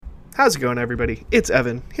How's it going, everybody? It's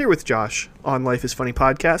Evan, here with Josh on Life is Funny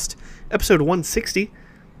Podcast, episode 160.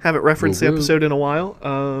 Haven't referenced the episode in a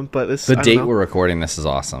while, but this... The date we're recording this is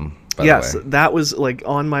awesome, by yes, the way. that was like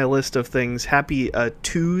on my list of things. Happy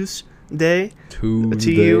Tuesday to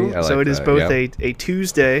you. I like so it is that, both yep. a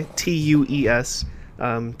Tuesday, Tues,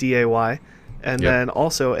 D-A-Y, and then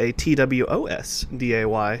also a TWOS,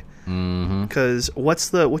 D-A-Y. Because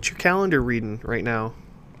what's your calendar reading right now,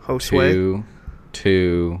 Josue?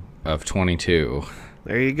 2 of 22.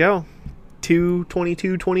 There you go.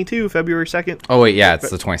 2/22/22, February 2nd. Oh wait, yeah,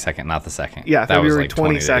 it's the 22nd, not the 2nd. Yeah, that was February like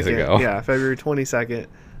 20 days 22nd. ago. Yeah, February 22nd,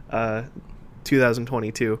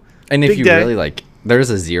 2022. And if Big you day. really like,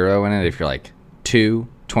 there's a 0 in it. If you're like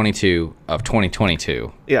 2/22 of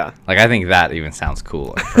 2022. Yeah. Like I think that even sounds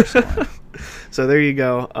cool, like, personally. So there you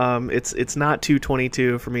go. It's not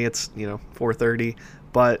 2/22 for me. It's 4:30,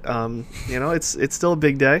 but it's still a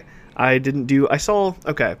big day. So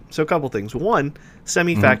a couple things. One,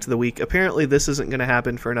 semi-fact of the week. Apparently this isn't going to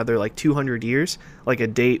happen for another like 200 years, like a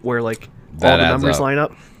date where like That all the adds numbers up. line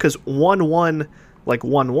up. Because 1/1, like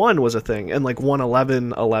 1/1 was a thing, and like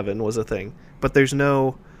 1/11/11 was a thing. But there's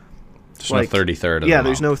no... There's like, no 33rd of yeah, the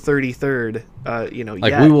there's month. no 33rd,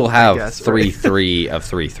 Like yet, we will I have guess, 3/3 of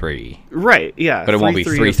 3/3. Right, yeah. But it won't be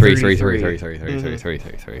 3/3.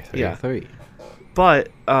 Yeah. 3/3. But,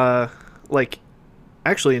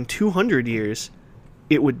 actually in 200 years,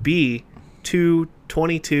 it would be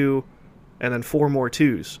 2/22 and then 4 more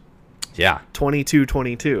 2s. Yeah.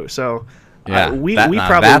 22/22. So, Yeah. we that's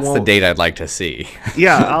probably won't. the date I'd like to see.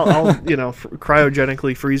 Yeah, I'll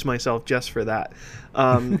cryogenically freeze myself just for that.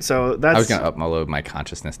 So that's... I was going to upload my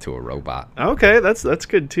consciousness to a robot. Okay, that's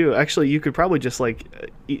good too. Actually, you could probably just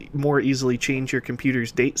more easily change your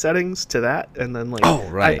computer's date settings to that, and then Oh,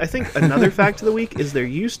 right. I think another fact of the week is there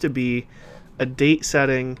used to be a date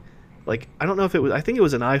setting, I don't know if it was. I think it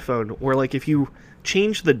was an iPhone where if you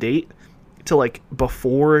change the date to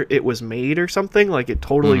before it was made or something, it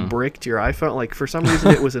totally bricked your iPhone. For some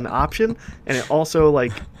reason it was an option, and it also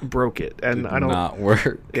broke it. And I don't not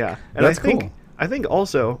work. Yeah, and That's cool. I think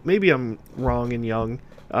also, maybe I'm wrong and young.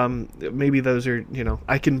 Maybe those are,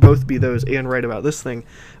 I can both be those and right about this thing.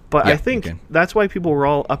 But Yeah, I think you can. that's why people were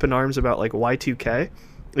all up in arms about Y2K.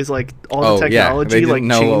 Is all Oh, the yeah, technology they didn't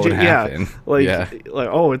know what changing. would happen. Yeah.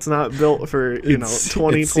 Oh, it's not built for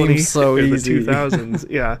 2020 it seems so or the easy. 2000s.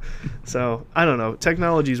 Yeah. So I don't know.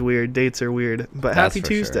 Technology's weird. Dates are weird. But That's happy for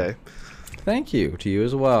Tuesday. Sure. Thank you to you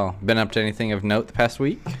as well. Been up to anything of note the past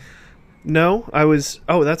week? No, I was...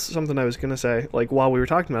 Oh, that's something I was going to say, while we were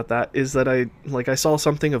talking about that, is that I I saw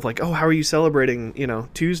something of, oh, how are you celebrating,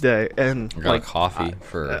 Tuesday? And, I got a coffee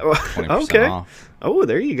for 20% okay. off. Oh,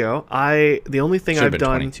 there you go. The only thing Should I've have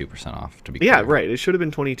done... been 22% off, to be Yeah, clear. right. It should have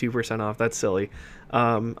been 22% off. That's silly.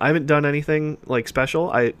 I haven't done anything,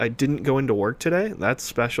 special. I didn't go into work today. That's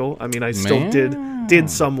special. I mean, I still did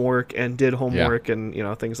some work and did homework and,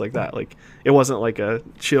 things like that. It wasn't a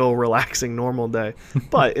chill, relaxing, normal day.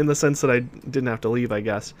 But in the sense that I didn't have to leave, I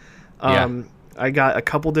guess. I got a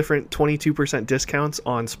couple different 22% discounts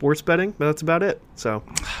on sports betting, but that's about it. So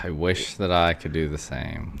I wish that I could do the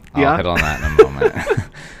same. Yeah? I'll hit on that in a moment.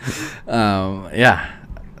 Yeah.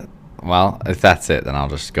 Well, if that's it, then I'll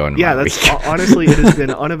just go into my that's week. honestly, it has been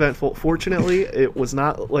uneventful. Fortunately, it was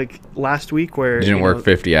not like last week where You didn't work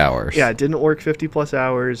 50 hours. Yeah, it didn't work 50 plus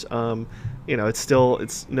hours.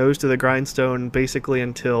 It's nose to the grindstone basically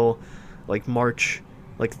until March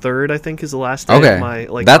 3rd, I think, is the last day Okay. of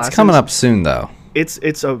my That's classes. coming up soon, though.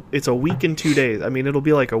 It's a week and 2 days. I mean, it'll be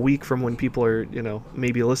a week from when people are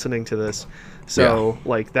maybe listening to this. So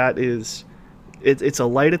that is it's a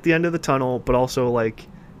light at the end of the tunnel, but also I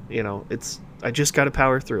just got to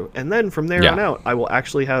power through. And then from there on out, I will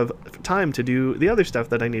actually have time to do the other stuff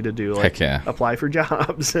that I need to do, Heck yeah. apply for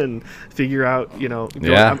jobs and figure out,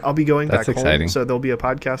 I'll be going That's back exciting. home. So there'll be a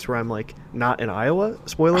podcast where I'm not in Iowa.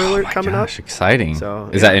 Spoiler alert coming up. Exciting. So,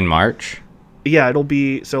 is that in March? Yeah, it'll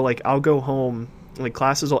be, so I'll go home,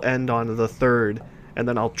 classes will end on the 3rd, and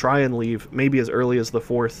then I'll try and leave maybe as early as the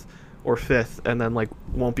 4th or 5th, and then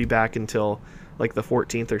won't be back until the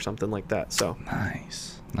 14th or something like that. So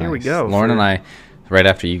Nice. Here we go. Lauren and I, right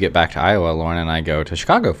after you get back to Iowa, Lauren and I go to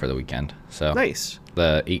Chicago for the weekend. So nice.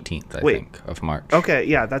 The 18th, I think, of March. Okay,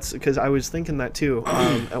 yeah, that's because I was thinking that too.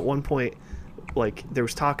 At one point, there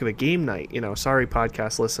was talk of a game night. Sorry,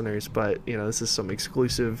 podcast listeners, but this is some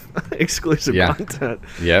exclusive content.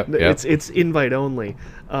 Yep. It's invite only.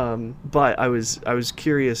 But I was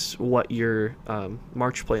curious what your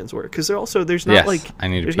March plans were, because there's not I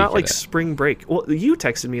need to there's peek not at it. spring break. Well, you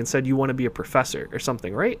texted me and said you want to be a professor or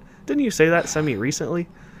something, right? Didn't you say that semi recently?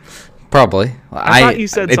 Probably. I thought you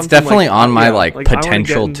said it's something definitely like, on my yeah, like like, I wanna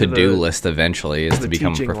potential get into to-do the- list eventually is the to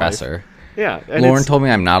become a teaching life. professor. Yeah, and Lauren it's, told me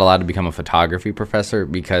I'm not allowed to become a photography professor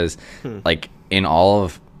because like in all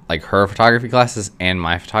of like her photography classes and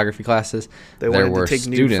my photography classes, they there wanted were to take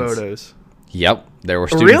nude students. photos. Yep, there were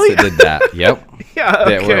students Really? that did that. Yep. Yeah,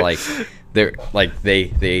 That were okay. like they're like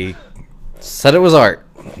they said it was art.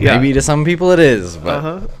 Yeah. Maybe to some people it is, but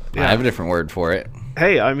Uh-huh. I Yeah. have a different word for it.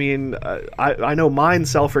 Hey, I mean, I know mine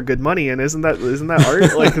sell for good money, and isn't that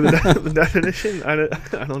art? Like the definition?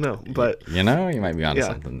 I don't know, but You know, you might be onto yeah,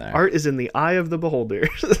 something there. art is in the eye of the beholder.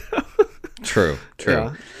 True.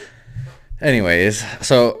 Yeah. Anyways,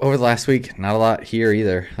 so over the last week, not a lot here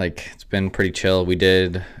either. Like, it's been pretty chill. We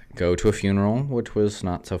did go to a funeral, which was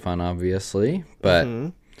not so fun, obviously. But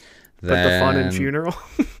But the fun in then- funeral.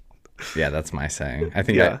 Yeah, that's my saying. I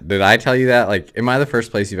think Yeah. did I tell you that? Like, am I the first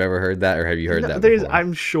place you've ever heard that, or have you heard that before?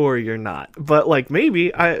 I'm sure you're not, but like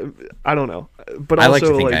maybe I don't know. But I also like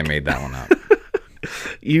to think like I made that one up.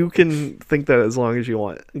 you can think that as long as you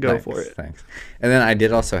want. Go Thanks, for it. Thanks. And then I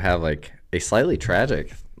did also have like a slightly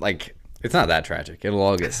tragic, like it's not that tragic. It'll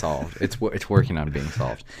all get solved. It's working on being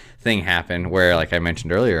solved. Thing happened where, like I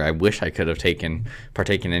mentioned earlier, I wish I could have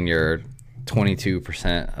partaken in your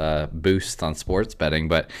 22% boost on sports betting,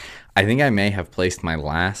 but I think I may have placed my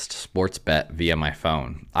last sports bet via my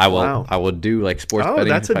phone. I will do like sports Oh, betting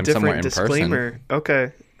that's if a I'm somewhere different in disclaimer. person.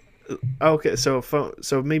 Okay. Okay,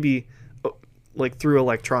 so maybe like through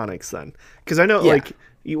electronics then. Cuz I know Yeah. like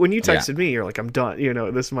when you texted me, you're like, I'm done. You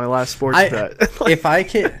know, this is my last sports I, bet. if I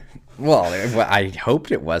could, well, I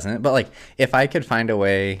hoped it wasn't, but like if I could find a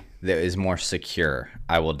way that is more secure,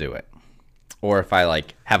 I will do it. Or if I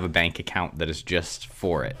like have a bank account that is just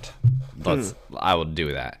for it, I will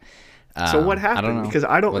do that. So what I don't happened? know Because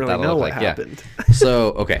I don't really that'll know look what like. Yeah. happened. So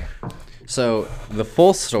okay, so the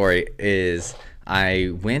full story is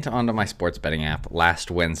I went onto my sports betting app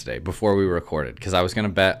last Wednesday before we recorded because I was gonna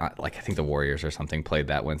bet like I think the Warriors or something played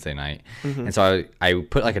that Wednesday night, and so I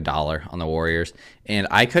put like $1 on the Warriors, and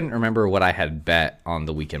I couldn't remember what I had bet on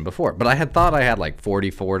the weekend before, but I had thought I had like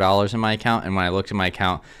 $44 in my account, and when I looked at my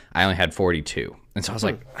account, I only had 42, and so I was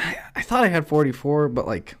like, I thought I had 44, but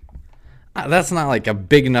like that's not like a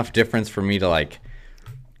big enough difference for me to like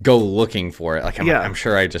go looking for it. Like I'm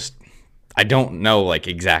sure I don't know like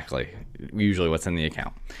exactly usually what's in the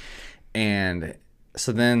account. And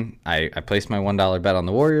so then I placed my $1 bet on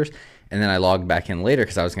the Warriors, and then I logged back in later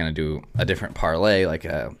because I was going to do a different parlay, like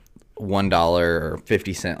a $1 or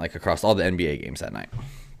 50 cent, like across all the NBA games that night.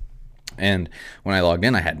 And when I logged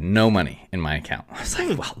in, I had no money in my account. I was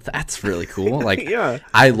like, well, that's really cool. Like, Yeah.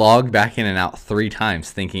 I logged back in and out 3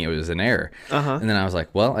 times thinking it was an error. Uh-huh. And then I was like,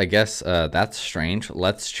 well, I guess that's strange.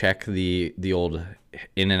 Let's check the old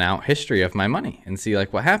in and out history of my money and see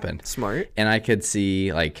like what happened. Smart. And I could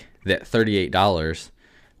see like that $38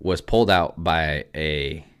 was pulled out by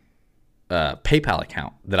a PayPal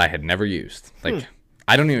account that I had never used. Like,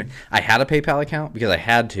 I had a PayPal account because I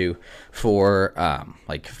had to for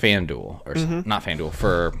like FanDuel or not FanDuel,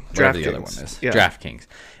 for whatever the other one DraftKings. is, Yeah. DraftKings.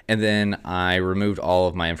 And then I removed all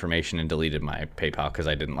of my information and deleted my PayPal because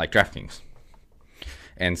I didn't like DraftKings.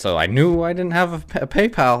 And so I knew I didn't have a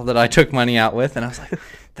PayPal that I took money out with, and I was like,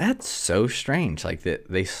 that's so strange. Like that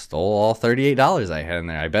they stole all $38 I had in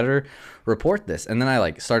there. I better report this. And then I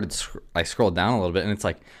like I scrolled down a little bit, and it's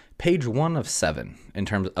like page 1 of 7 in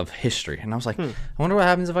terms of history. And I was like, I wonder what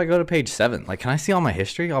happens if I go to page 7. Like, can I see all my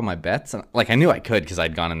history, all my bets? And, like, I knew I could because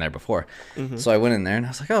I'd gone in there before. So I went in there, and I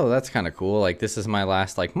was like, oh, that's kind of cool. Like, this is my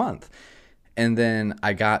last, like, month. And then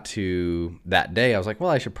I got to that day. I was like,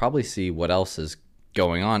 well, I should probably see what else is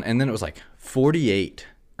going on. And then it was like 48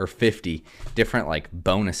 or 50 different, like,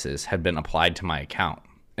 bonuses had been applied to my account.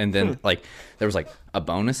 And then, like, there was, like, a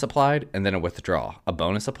bonus applied and then a withdrawal. A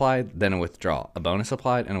bonus applied, then a withdrawal. A bonus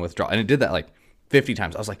applied and a withdrawal. And it did that, like, 50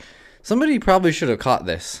 times. I was like, somebody probably should have caught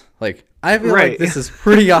this. Like, I feel Right. like this is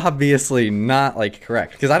pretty obviously not, like,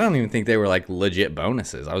 correct. Because I don't even think they were, like, legit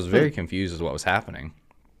bonuses. I was very confused as what was happening.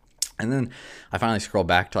 And then I finally scrolled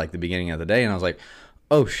back to, like, the beginning of the day, and I was like,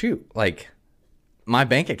 oh, shoot. Like, my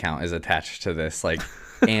bank account is attached to this. Like,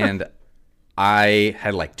 and I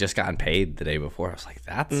had like just gotten paid the day before. I was like,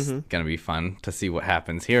 that's going to be fun to see what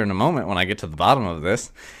happens here in a moment when I get to the bottom of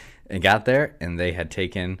this. And got there, and they had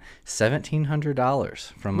taken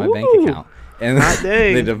 $1,700 from my bank account. And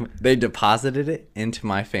they deposited it into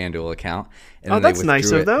my FanDuel account. And then that's they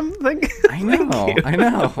nice withdrew of them. I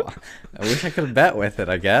know. I wish I could have bet with it,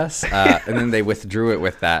 I guess. And then they withdrew it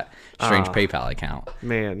with that strange PayPal account.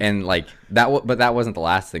 Man. And like that, but that wasn't the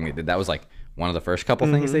last thing they did. That was like one of the first couple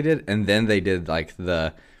things they did, and then they did like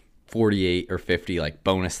the 48 or 50 like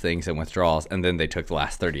bonus things and withdrawals, and then they took the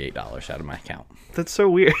last $38 out of my account. That's so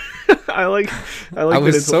weird. I like I that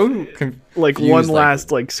was it's so like confused, one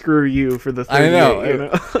last like screw you for the 38, I know. you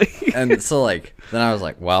know? And so like then I was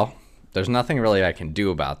like, well, there's nothing really I can do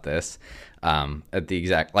about this. At the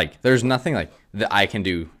exact like there's nothing like that I can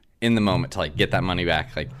do in the moment to like get that money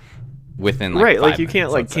back like within like right, 5 like you minutes,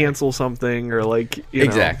 can't like let's say. cancel something or like you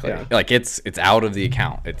Exactly. know, yeah. Like it's out of the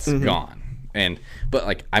account. It's gone. But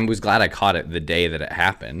like I was glad I caught it the day that it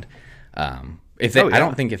happened. If they, I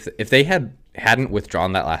don't think if they hadn't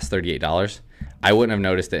withdrawn that last $38, I wouldn't have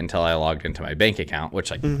noticed it until I logged into my bank account,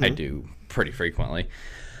 which like I do pretty frequently.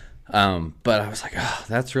 But I was like, oh,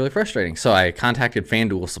 that's really frustrating. So I contacted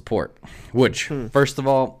FanDuel support, which first of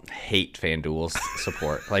all, hate FanDuel's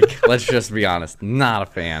support. Like, let's just be honest, not a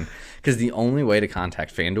fan. Because the only way to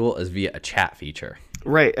contact FanDuel is via a chat feature.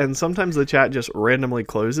 Right, and sometimes the chat just randomly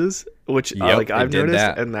closes, which like I've noticed,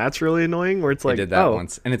 and that's really annoying. Where it's like, I did that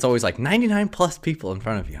once, and it's always like 99 plus people in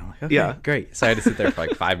front of you. I'm like, okay, great. So I had to sit there for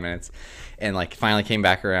like 5 minutes, and like finally came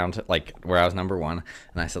back around to like where I was number one,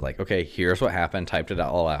 and I said like, okay, here's what happened. Typed it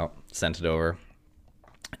all out, sent it over,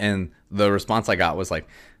 and the response I got was like,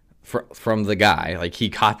 from the guy, like he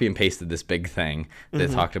copy and pasted this big thing that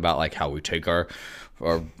talked about like how we take our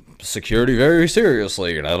security very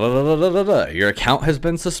seriously. Your account has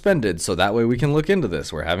been suspended, so that way we can look into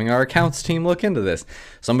this. We're having our accounts team look into this.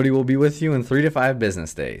 Somebody will be with you in 3 to 5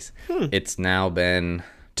 business days. It's now been,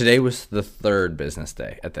 today was the 3rd business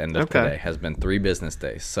day. At the end of today has been 3 business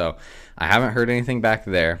days. So I haven't heard anything back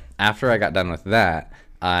there. After I got done with that,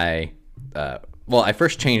 I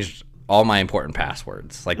first changed all my important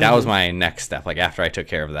passwords. Like that was my next step. Like after I took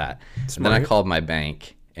care of that, and then I called my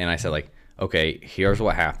bank and I said like, okay, here's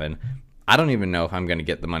what happened. I don't even know if I'm going to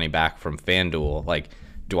get the money back from FanDuel. Like,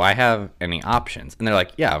 do I have any options? And they're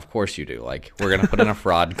like, yeah, of course you do. Like, we're going to put in a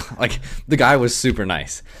fraud. Like, the guy was super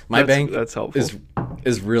nice. My bank that's helpful.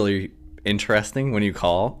 is really interesting when you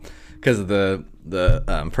call, because the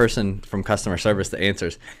person from customer service that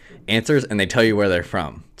answers and they tell you where they're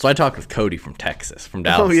from. So I talked with Cody from Texas, from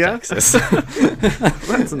Dallas, Texas.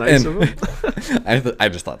 That's nice of him. I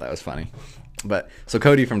just thought that was funny. But so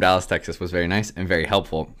Cody from Dallas, Texas was very nice and very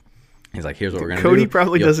helpful. He's like, here's what we're going to do. Cody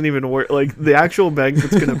probably doesn't even work. Like the actual bank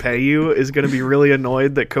that's going to pay you is going to be really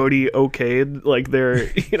annoyed that Cody okayed like their,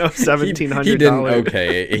 $1,700. He didn't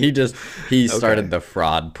okay. He started the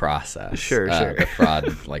fraud process. Sure. The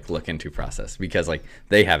fraud like look into process, because like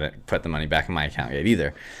they haven't put the money back in my account yet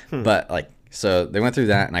either. But like, so they went through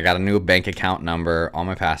that and I got a new bank account number. All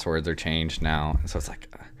my passwords are changed now. So it's like,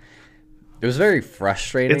 it was very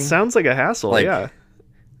frustrating. It sounds like a hassle. Like, yeah.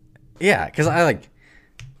 Yeah. Cause I like,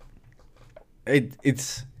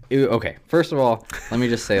 okay. First of all, let me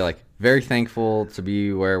just say like very thankful to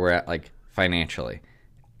be where we're at like financially.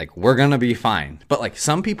 Like we're gonna be fine, but like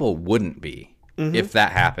some people wouldn't be if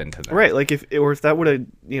that happened to them. Right, like if that would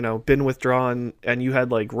have been withdrawn and you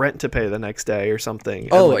had like rent to pay the next day or something.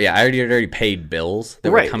 Oh yeah, I already paid bills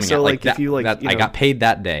that were coming out. Like if you like, I got paid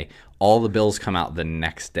that day. All the bills come out the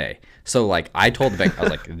next day. So like I told the bank, I was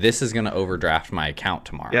like, this is gonna overdraft my account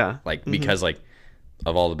tomorrow. Yeah. Like because like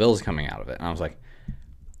of all the bills coming out of it. And I was like,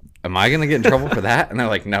 am I going to get in trouble for that? And they're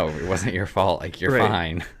like, no, it wasn't your fault. Like, you're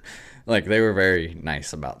fine. Like, they were very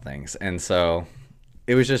nice about things. And so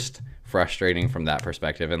it was just frustrating from that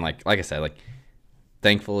perspective. And like I said, like,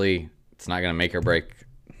 thankfully it's not going to make or break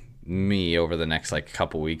me over the next like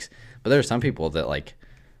couple weeks. But there are some people that like,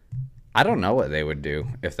 I don't know what they would do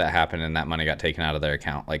if that happened and that money got taken out of their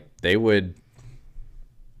account. Like they would,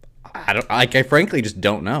 I frankly just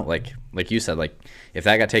don't know. Like you said, like if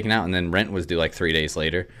that got taken out and then rent was due like 3 days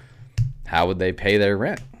later, how would they pay their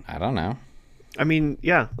rent? I don't know. I mean,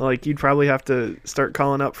 yeah, like you'd probably have to start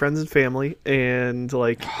calling up friends and family and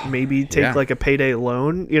like maybe take like a payday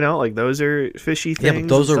loan, like those are fishy things. Yeah, but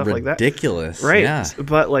those are Like ridiculous. that. Right. Yeah.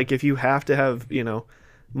 But like if you have to have,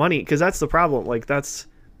 money, because that's the problem. Like that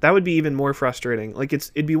would be even more frustrating. Like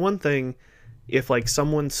it'd be one thing if like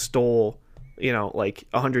someone stole like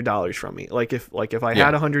 $100 from me. Like if I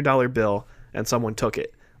had $100 bill and someone took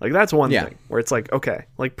it, like that's one thing where it's like, okay,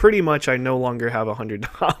 like pretty much I no longer have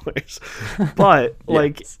 $100, but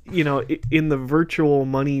like, in the virtual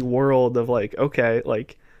money world of like, okay,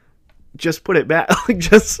 like just put it back. Like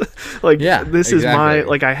just like, this is my,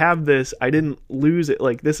 like I have this, I didn't lose it.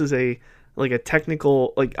 Like this is a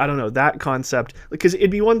technical, like, I don't know, that concept, because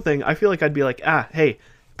it'd be one thing. I feel like I'd be like, hey,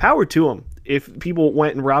 power to them. If people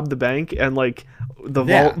went and robbed the bank and like the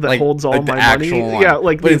vault that like, holds all my money,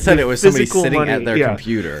 but instead it was somebody sitting at their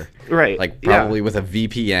computer, right? Like probably with a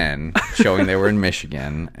VPN showing they were in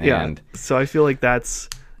Michigan. And so I feel like that's,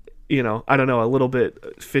 you know, I don't know, a little bit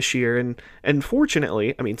fishier. And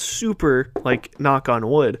fortunately, I mean, super, like, knock on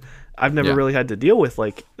wood, I've never really had to deal with,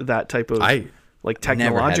 like, that type of, like,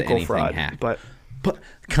 technological fraud. Hacked. But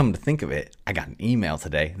come to think of it, I got an email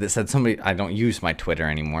today that said somebody, I don't use my Twitter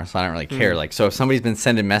anymore, so I don't really care. Like, so if somebody's been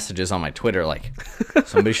sending messages on my Twitter, like,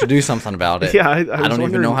 somebody should do something about it. Yeah, I don't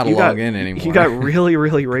even know how to log in anymore. You got really,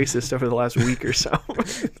 really racist over the last week or so.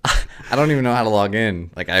 I don't even know how to log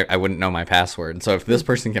in. Like, I wouldn't know my password. So if this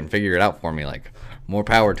person can figure it out for me, like, more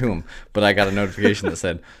power to them. But I got a notification that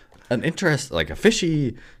said, a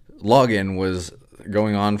fishy login was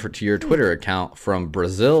going on to your Twitter account from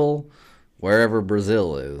Brazil, wherever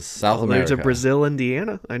Brazil is, South America. There's a Brazil,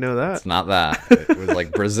 Indiana. I know that. It's not that. It was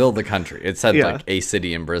like Brazil, the country. It said like a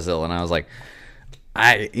city in Brazil, and I was like,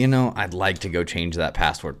 I'd like to go change that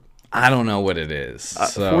password. I don't know what it is.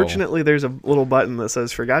 Fortunately, there's a little button that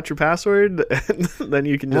says "Forgot your password," and then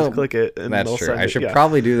you can just click it. And that's true. I should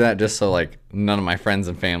probably do that just so like none of my friends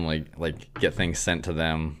and family like get things sent to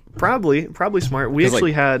them. Probably smart. We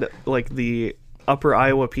actually had like the Upper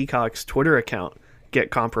Iowa Peacocks Twitter account get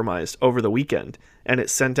compromised over the weekend, and it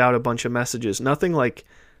sent out a bunch of messages. Nothing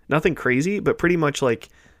crazy, but pretty much like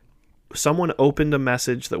someone opened a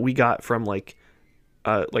message that we got from like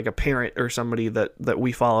a parent or somebody that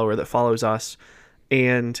we follow or that follows us,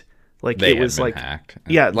 and like they it was like hacked.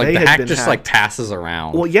 Yeah, like they the had hack been just hacked. like passes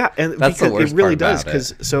around. Well, yeah, and that's because the worst it really part does.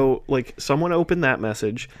 Because so like someone opened that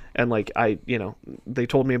message, and like they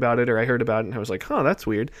told me about it or I heard about it, and I was like, huh, that's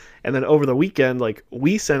weird. And then over the weekend, like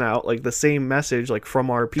we sent out like the same message like from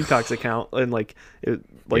our Peacocks account, and like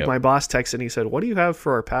my boss texted and he said, "What do you have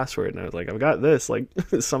for our password?" And I was like, "I've got this, like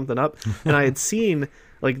something up." And I had seen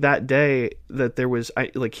like that day that there was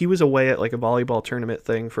he was away at like a volleyball tournament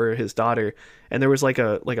thing for his daughter, and there was like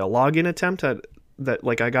a login attempt that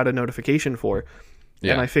like I got a notification for.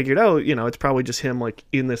 Yeah. And I figured, it's probably just him like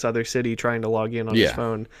in this other city trying to log in on his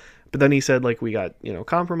phone. But then he said like we got,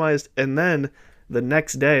 compromised. And then the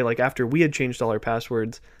next day, like after we had changed all our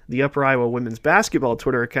passwords, the Upper Iowa women's basketball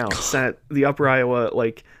Twitter account sent the Upper Iowa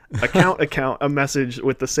like account a message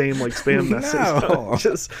with the same like spam message. No.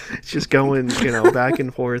 So it's just going, back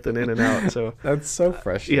and forth and in and out. So that's so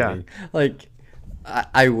frustrating. Yeah. Like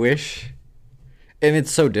I wish, and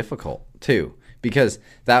it's so difficult too, because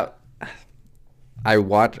I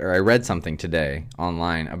read something today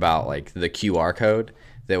online about like the QR code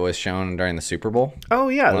that was shown during the Super Bowl. Oh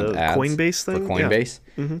yeah, the Coinbase thing. The Coinbase,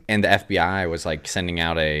 and the FBI was like sending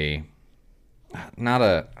out a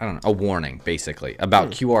warning basically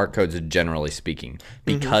about QR codes generally speaking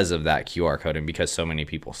because of that QR code and because so many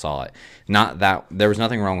people saw it. Not that there was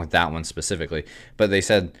nothing wrong with that one specifically, but they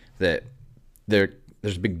said that there's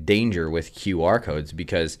a big danger with QR codes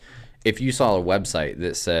because if you saw a website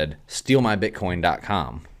that said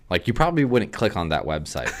stealmybitcoin.com, like you probably wouldn't click on that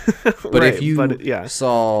website. But if you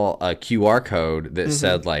saw a QR code that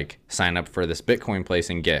said like sign up for this Bitcoin place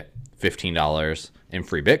and get $15 in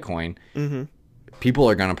free Bitcoin, people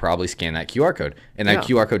are going to probably scan that QR code. And that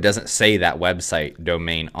QR code doesn't say that website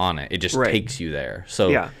domain on it. It just takes you there.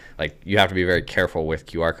 So like you have to be very careful with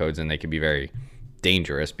QR codes, and they can be very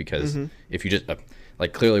dangerous because if you just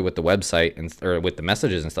like clearly with the website or with the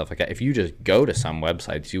messages and stuff like that, if you just go to some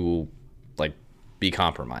websites, you will like be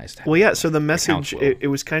compromised. Well, yeah. So the message, it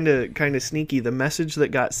was kind of sneaky. The message that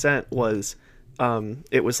got sent was,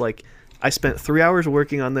 it was like, I spent 3 hours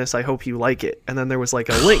working on this. I hope you like it. And then there was like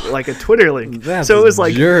a link, like a Twitter link. So it was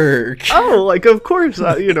like, jerk. Oh, like of course,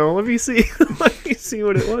 let me see, let me see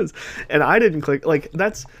what it was. And I didn't click. Like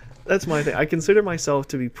that's my thing. I consider myself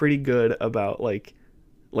to be pretty good about like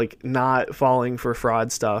not falling for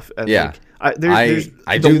fraud stuff. And I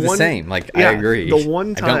do the same. Like I agree. The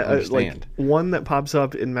one time, like one that pops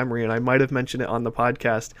up in memory, and I might have mentioned it on the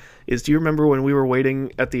podcast, is do you remember when we were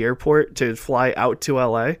waiting at the airport to fly out to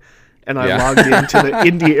LA? And I logged into the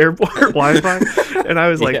Indy Airport Wi-Fi, and I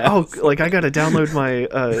was like, I got to download my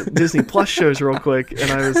Disney Plus shows real quick. And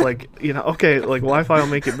I was like, okay, like Wi-Fi will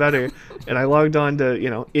make it better. And I logged on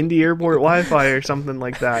to, Indy Airport Wi-Fi or something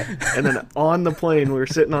like that. And then on the plane, we were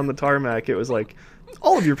sitting on the tarmac. It was like,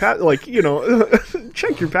 all of your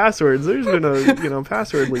check your passwords. There's been a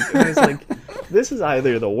password leak. And I was like, this is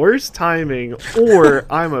either the worst timing or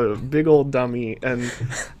I'm a big old dummy. And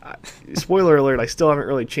spoiler alert, I still haven't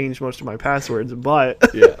really changed most of my passwords, but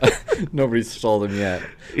nobody's stole them yet.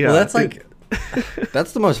 Yeah, well, that's like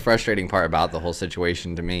that's the most frustrating part about the whole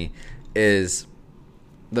situation to me is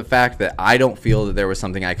the fact that I don't feel that there was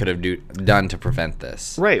something I could have done to prevent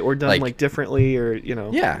this. Right, or done like differently, or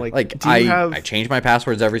Yeah, like I change my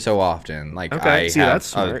passwords every so often. Like I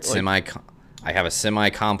have a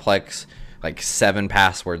semi-complex like 7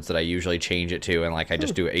 passwords that I usually change it to, and like I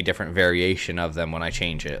just do a different variation of them when I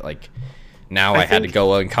change it. Like now I had to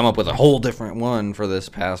go and come up with a whole different one for this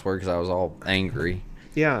password because I was all angry.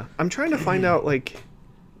 Yeah, I'm trying to find out, like,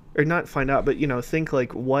 or not find out, but, you know, think,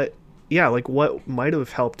 like, what might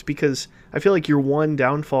have helped, because I feel like your one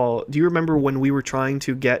downfall, do you remember when we were trying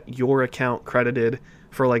to get your account credited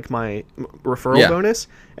for, like, my referral bonus,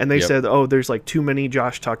 and they said, oh, there's, like, too many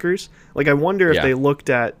Josh Tuckers? Like, I wonder if they looked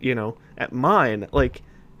at, you know, at mine, like,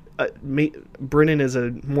 Brennan is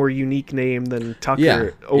a more unique name than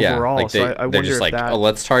Tucker overall. Like so I wonder just if like, that... oh,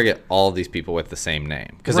 let's target all of these people with the same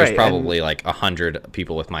name, because there's probably like 100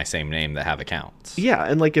 people with my same name that have accounts. Yeah,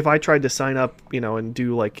 and like if I tried to sign up, you know, and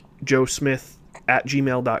do like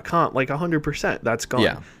joesmith@gmail.com, like 100%, that's gone.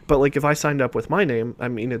 Yeah. But like if I signed up with my name, I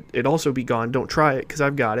mean, it'd also be gone. Don't try it because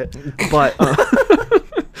I've got it. But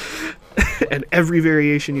and every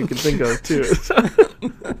variation you can think of too.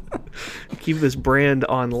 Keep this brand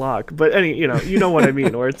on lock. But you know what I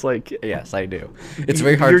mean, where it's like, yes, I do. It's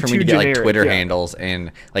very hard for me to get like Twitter handles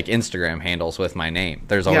and like Instagram handles with my name.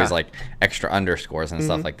 There's always like extra underscores and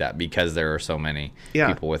stuff like that because there are so many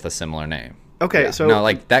people with a similar name. Okay, so no,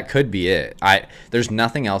 like that could be it. There's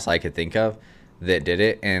nothing else I could think of that did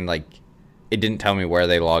it, and like it didn't tell me where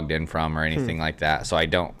they logged in from or anything like that. So I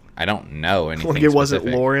don't know anything. Like it wasn't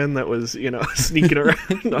Lauren that was, you know, sneaking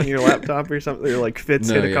around on your laptop or something. Or like Fitz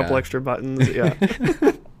hit a couple extra buttons. Yeah.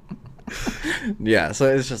 Yeah.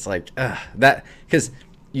 So it's just like that, because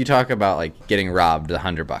you talk about like getting robbed, the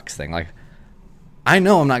 $100 thing. Like I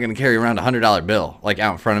know I'm not going to carry around $100 bill like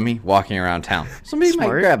out in front of me walking around town. Somebody might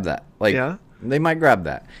grab that. Like they might grab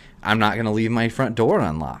that. I'm not going to leave my front door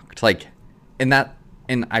unlocked. Like and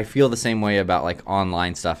I feel the same way about like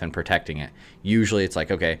online stuff and protecting it. Usually it's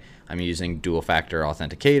like, okay, I'm using dual factor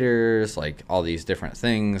authenticators, like all these different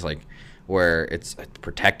things, like where it's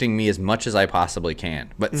protecting me as much as I possibly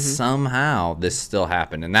can. But somehow this still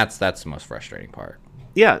happened, and that's the most frustrating part.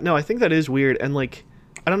 Yeah, no, I think that is weird, and like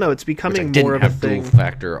I don't know, it's becoming more of a thing. Dual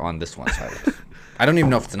factor on this one side. I don't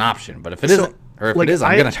even know if it's an option, but if it isn't, or if it is,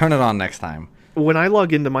 I'm gonna turn it on next time. When I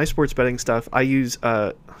log into my sports betting stuff, I use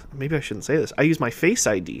maybe I shouldn't say this. I use my Face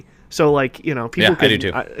ID. So like, you know, people can, I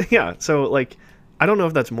do too. So like I don't know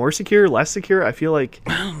if that's more secure, less secure. I feel like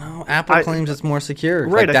I don't know. Apple claims it's more secure.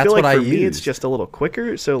 Right. Like, that's I feel like what for I me use. it's just a little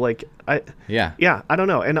quicker. So like I don't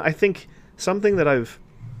know. And I think something that I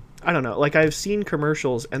don't know, like I've seen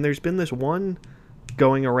commercials, and there's been this one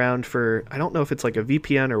going around for, I don't know if it's like a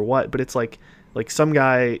VPN or what, but it's like some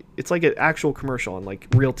guy, it's like an actual commercial on like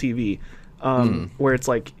real TV. Where it's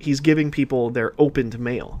like he's giving people their opened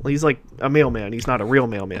mail. He's like a mailman. He's not a real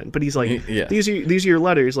mailman, but he's like, these are your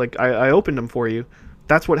letters. Like I opened them for you.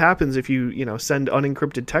 That's what happens if you send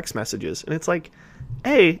unencrypted text messages. And it's like,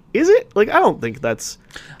 hey, is it? Like I don't think that's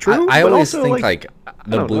true. I always think like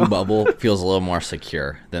the blue bubble feels a little more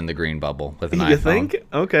secure than the green bubble with an iPhone. You think?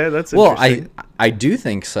 Okay, that's interesting. Well, I do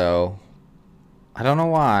think so. I don't know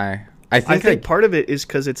why. I think like, part of it is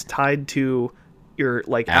because it's tied to your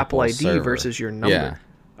like Apple ID server versus your number. Yeah.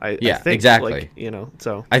 I think, exactly. Like,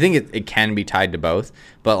 so I think it can be tied to both,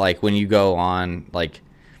 but like when you go on, like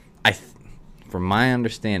from my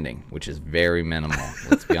understanding, which is very minimal,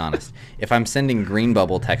 let's be honest, if I'm sending green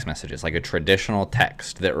bubble text messages, like a traditional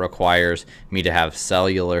text that requires me to have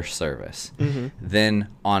cellular service, then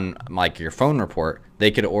on like your phone report,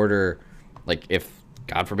 they could order, like if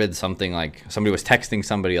God forbid something like somebody was texting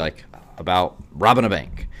somebody like about robbing a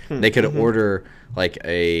bank, they could order like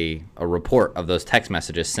a report of those text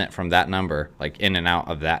messages sent from that number, like in and out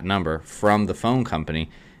of that number from the phone company,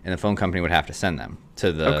 and the phone company would have to send them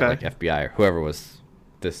to the like FBI or whoever was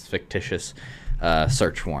this fictitious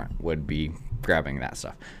search warrant would be grabbing that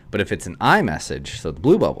stuff. But if it's an iMessage, so the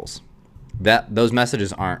blue bubbles, those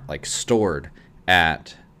messages aren't like stored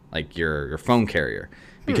at like your phone carrier,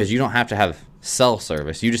 because you don't have to have cell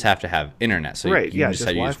service, you just have to have internet. So you just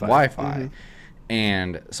have to use Wi-Fi.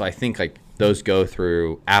 And so I think like those go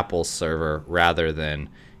through Apple's server rather than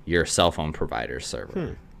your cell phone provider's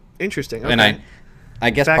server. Interesting. Okay. And I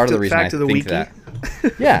guess part of the reason I think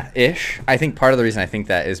that, ish. I think part of the reason I think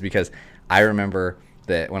that is because I remember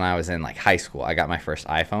that when I was in like high school, I got my first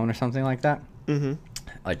iPhone or something like that.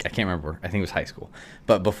 Like I can't remember. I think it was high school.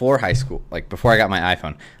 But before high school, like before I got my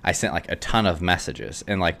iPhone, I sent like a ton of messages,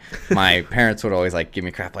 and like my parents would always like give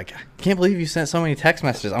me crap, like, I can't believe you sent so many text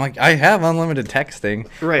messages. I'm like, I have unlimited texting.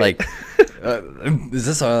 Right. Like, is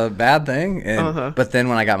this a bad thing? And but then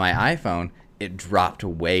when I got my iPhone, it dropped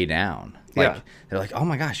way down. Like they're like, oh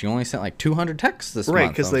my gosh, you only sent like 200 texts this month. Right,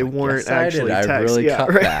 because they weren't actually texts. I really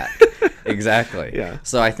cut that. Exactly. Yeah.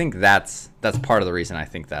 So I think that's part of the reason I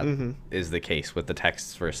think that is the case with the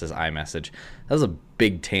text versus iMessage. That was a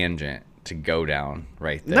big tangent to go down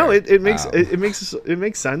right there. No, it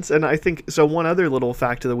makes sense. And I think so. One other little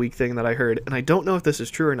fact of the week thing that I heard, and I don't know if this is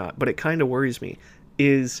true or not, but it kind of worries me,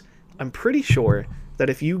 is I'm pretty sure that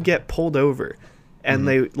if you get pulled over and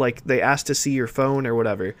they ask to see your phone or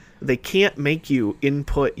whatever, they can't make you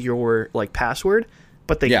input your like password,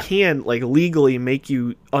 but they can like legally make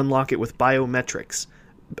you unlock it with biometrics,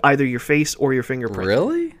 either your face or your fingerprint.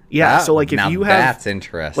 Really? Yeah. So like if you have, that's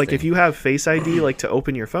interesting. like if you have Face ID like to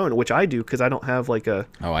open your phone, which I do because I don't have like a.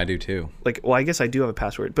 Oh, I do too. Like, well, I guess I do have a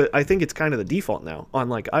password, but I think it's kind of the default now on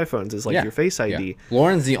like iPhones is like your Face ID. Yeah.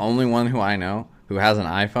 Lauren's the only one who I know who has an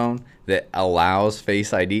iPhone that allows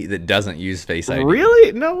Face ID that doesn't use Face ID.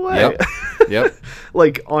 Really? No way. Yep.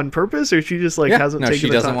 Like on purpose, or she just like hasn't taken she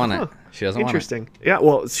the doesn't time? want it. She doesn't want it. Interesting. Yeah.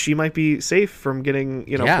 Well, she might be safe from getting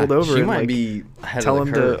pulled over. She and, might like, be ahead tell of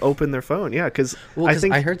the them curve. to open their phone. Yeah, because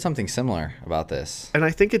I heard something similar about this. And I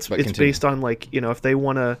think it's continue. based on like if they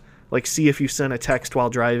want to like see if you sent a text while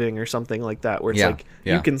driving or something like that, where it's like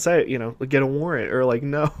you can say get a warrant or like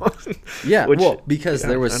no. Yeah. Well, because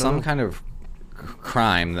there was some kind of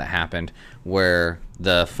crime that happened where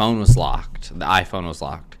the phone was locked, the iPhone was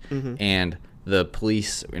locked, and the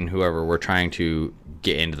police and whoever were trying to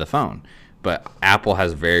get into the phone. But Apple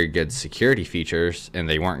has very good security features, and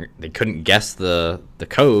they couldn't guess the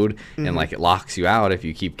code, and like it locks you out if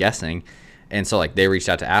you keep guessing. And so like they reached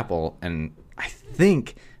out to Apple, and I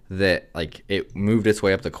think that like it moved its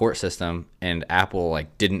way up the court system, and Apple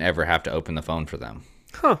like didn't ever have to open the phone for them.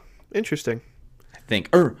 Huh. Interesting. I think,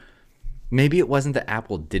 or maybe it wasn't that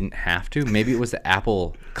Apple didn't have to. Maybe it was that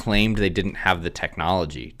Apple claimed they didn't have the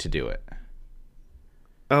technology to do it.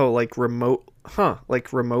 Oh, like remote,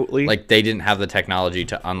 like remotely. Like they didn't have the technology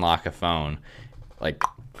to unlock a phone. Like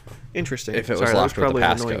interesting. If it was Sorry, locked that was probably with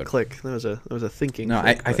a an annoying passcode. click. That was a thinking. No,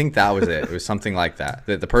 click, I think that was it. It was something like that.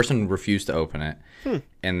 That the person refused to open it,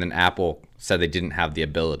 and then Apple said they didn't have the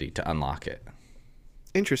ability to unlock it.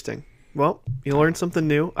 Interesting. Well, you learned something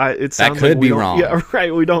new. It sounds could like we be don't- wrong. Yeah,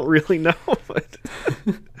 right. We don't really know, but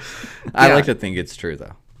I like to think it's true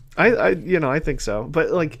though. I think so.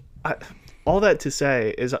 But like, all that to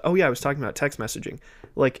say is, I was talking about text messaging.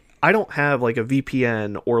 Like, I don't have like a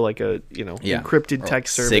VPN or like a encrypted Or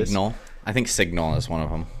text service. Signal. I think Signal is one of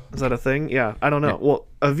them. Is that a thing? Yeah, I don't know. Yeah. Well,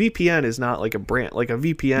 a VPN is not like a brand. Like a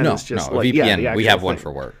VPN is just a like VPN. We have actual one thing.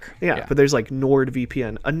 for work. Yeah, but there's like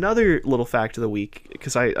NordVPN. Another little fact of the week,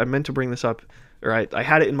 because I meant to bring this up, or I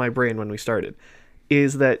had it in my brain when we started,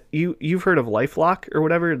 is that you've heard of LifeLock or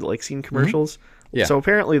whatever, like seen commercials. Yeah. So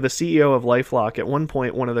apparently the CEO of LifeLock at one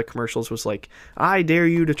point, one of the commercials was like, "I dare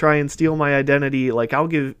you to try and steal my identity. Like I'll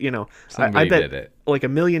give I Somebody bet did it. like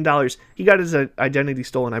 $1 million." He got his identity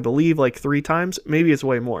stolen, I believe, like 3 times. Maybe it's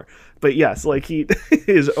way more. But yes, like he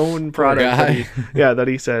his own product that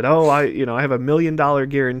he said, "Oh, I have $1 million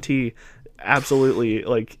guarantee." Absolutely,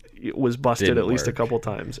 like it was busted Didn't at least a work. couple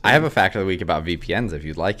times. I have a fact of the week about VPNs if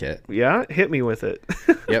you'd like it. Yeah, hit me with it.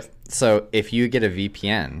 Yep. So if you get a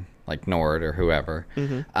VPN, like Nord or whoever,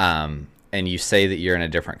 and you say that you're in a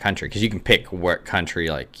different country, because you can pick what country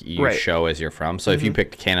like you Right. show as you're from. So if you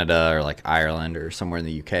picked Canada or like Ireland or somewhere in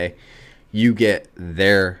the UK, you get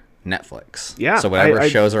their Netflix. Yeah, So whatever I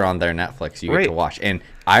shows are on their Netflix, you get to Right. watch. And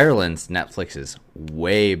Ireland's Netflix is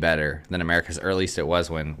way better than America's, or at least it was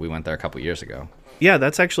when we went there a couple years ago. Yeah,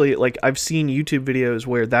 that's actually like I've seen YouTube videos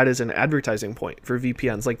where that is an advertising point for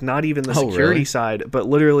VPNs. Like not even the security really? side, but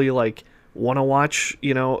literally like want to watch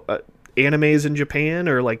animes in Japan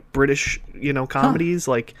or like British comedies.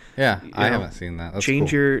 Like Yeah, I know, haven't seen that. That's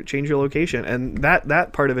change cool. your location, and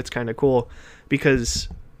that part of it's kind of cool because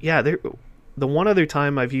the one other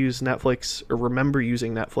time I've used Netflix or remember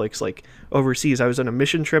using Netflix like overseas, I was on a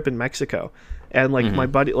mission trip in Mexico, and like my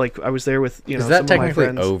buddy, like I was there with Is some that of my technically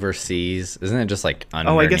friends. overseas? Isn't it just like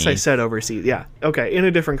underneath? Oh, I guess I said overseas. Yeah. Okay. In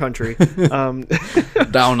a different country.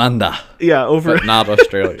 down under, Yeah. Over. but not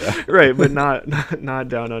Australia. Right. But not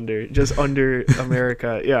down under, just under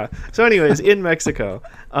America. Yeah. So anyways, in Mexico,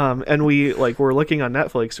 and we like, were looking on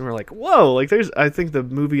Netflix and we're like, whoa, like I think the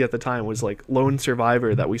movie at the time was like Lone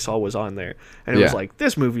Survivor that we saw was on there. And it was Yeah. like,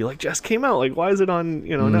 this movie like just came out. Like, why is it on,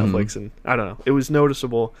 Netflix? And I don't know. It was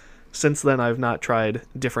noticeable. Since then, I've not tried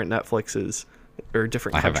different Netflixes or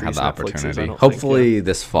different I haven't had countries. the opportunity. Hopefully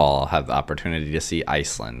this fall I'll have the opportunity to see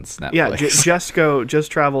Iceland's Netflix. Yeah,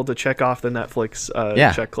 just travel to check off the Netflix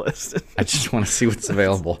checklist. I just want to see what's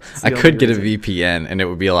available. I could get a VPN and it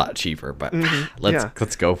would be a lot cheaper, but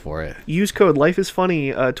let's go for it. Use code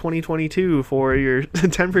LifeIsFunny 2022 for your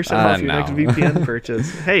 10% off your next VPN purchase.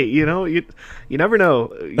 Hey, you never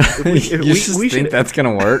know. We think that's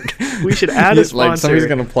gonna work? We should add a sponsor. Like somebody's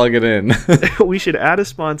gonna plug it in. We should add a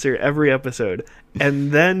sponsor every episode,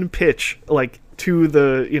 and then pitch to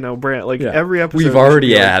the brand every episode. We've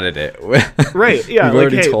already added it. Right? Yeah. We've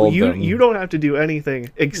already told them. You don't have to do anything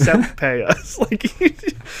except pay us.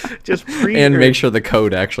 Just and make sure the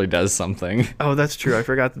code actually does something. Oh, that's true. I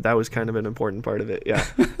forgot that was kind of an important part of it. Yeah.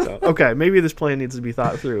 So, okay, maybe this plan needs to be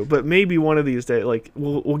thought through, but maybe one of these days,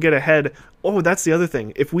 we'll get ahead. Oh, that's the other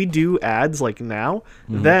thing. If we do ads now,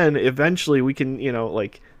 then eventually we can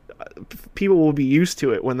people will be used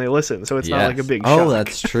to it when they listen, so it's not like a big shock. Oh,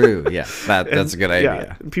 that's true. Yeah, that's a good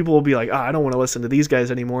idea. Yeah, people will be like, I don't want to listen to these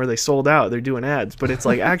guys anymore. They sold out. They're doing ads. But it's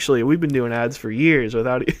actually, we've been doing ads for years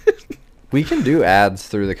without it. We can do ads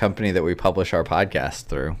through the company that we publish our podcast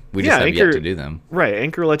through. We just have Anchor, yet to do them. Right.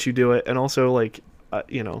 Anchor lets you do it. And also,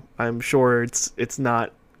 I'm sure it's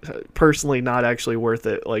not, personally, not actually worth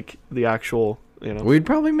it, the actual... We'd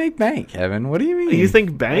probably make bank, Evan. What do you mean? You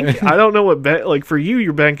think bank? I don't know what bank. For you,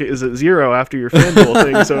 your bank is at zero after your FanDuel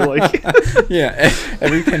thing. So yeah,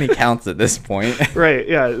 every penny counts at this point. Right?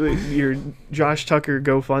 Yeah, your Josh Tucker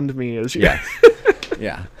GoFundMe is.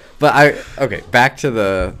 Yeah. But back to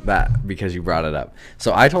that because you brought it up.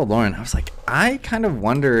 So I told Lauren, I was like, I kind of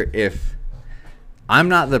wonder if I'm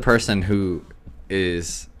not the person who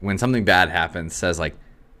is, when something bad happens, says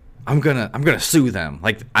I'm gonna sue them.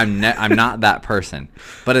 I'm not that person.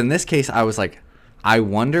 But in this case, I was like, I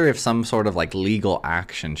wonder if some sort of legal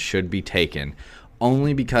action should be taken,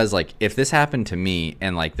 only because if this happened to me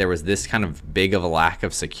and there was this kind of big of a lack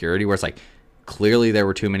of security where it's clearly there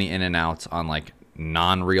were too many in and outs on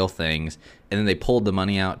non-real things, and then they pulled the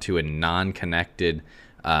money out to a non-connected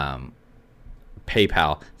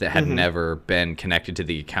PayPal that had never been connected to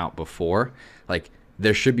the account before.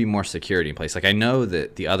 There should be more security in place. I know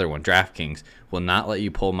that the other one, DraftKings, will not let you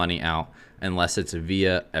pull money out unless it's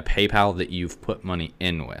via a PayPal that you've put money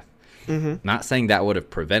in with. Not saying that would have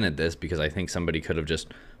prevented this, because I think somebody could have just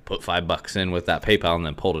put $5 in with that PayPal and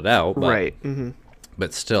then pulled it out. But, right.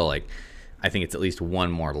 But still, I think it's at least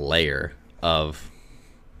one more layer of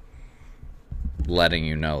letting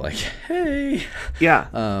you know, hey,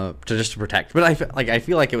 to protect. But I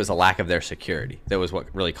feel like it was a lack of their security that was what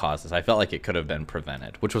really caused this. I felt like it could have been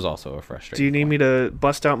prevented, which was also a frustrating. Do you need me to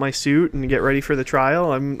bust out my suit and get ready for the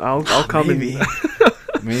trial? I'll come. Maybe.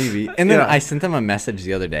 Maybe. And then I sent them a message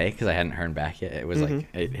the other day because I hadn't heard back yet. It was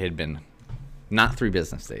it had been not 3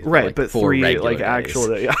 business days, right? But 4 3 days. actual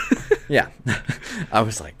days. Yeah. I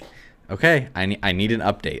was like, okay, I need an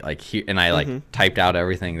update. Here, and I typed out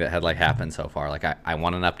everything that had happened so far. I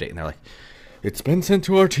want an update, and they're like, it's been sent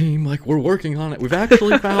to our team. We're working on it. We've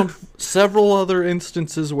actually found several other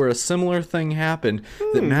instances where a similar thing happened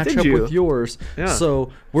that match up with yours. Yeah.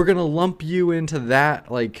 So we're gonna lump you into that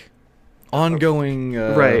ongoing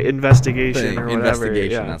investigation or whatever.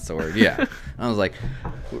 Investigation, that's the word. Yeah. I was like,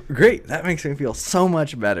 great, that makes me feel so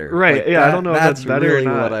much better. Right. I don't know if that's better really or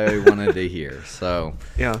not. What I wanted to hear. So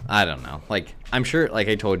yeah, I don't know. I'm sure,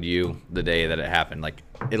 I told you the day that it happened,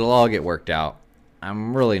 it'll all get worked out.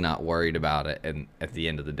 I'm really not worried about it, and at the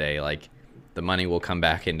end of the day, the money will come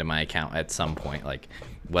back into my account at some point,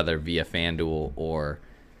 whether via FanDuel or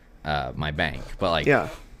my bank. But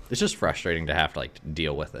it's just frustrating to have to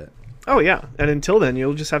deal with it. Oh yeah, and until then,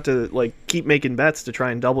 you'll just have to keep making bets to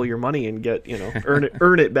try and double your money and get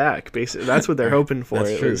earn it back. Basically, that's what they're hoping for.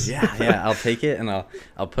 That's true. Yeah. I'll take it and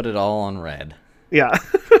I'll put it all on red. Yeah,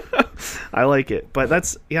 I like it, but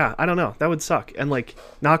I don't know. That would suck. And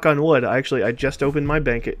knock on wood, I just opened my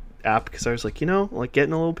bank app because I was getting a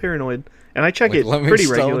little paranoid, and I check it pretty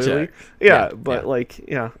regularly. Yeah, but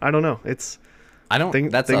I don't know. That's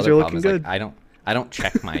the other problem. Good. I don't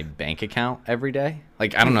check my bank account every day. I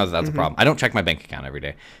don't know if that's a problem. I don't check my bank account every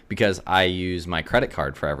day because I use my credit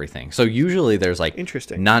card for everything. So usually there's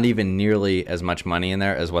interesting, not even nearly as much money in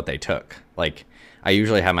there as what they took. I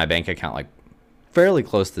usually have my bank account fairly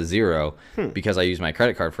close to zero because I use my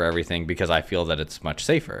credit card for everything because I feel that it's much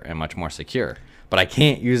safer and much more secure. But I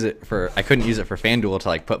couldn't use it for FanDuel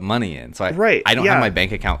to put money in. So I don't have my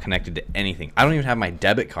bank account connected to anything. I don't even have my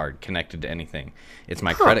debit card connected to anything. It's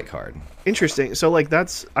my credit card. Interesting. So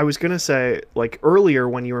I was going to say earlier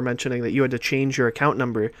when you were mentioning that you had to change your account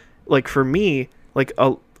number, for me,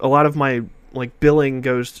 a lot of my like billing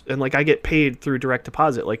goes, and like I get paid through direct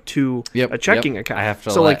deposit, like to a checking account. I have to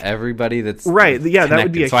let like everybody that's right. Yeah, that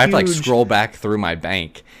would be so I have to like scroll back through my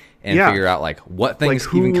bank and figure out like what things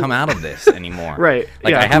like even come out of this anymore. Right.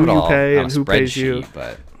 Like I have it all pay on and a who pays you.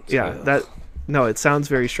 But it sounds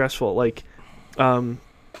very stressful. Like,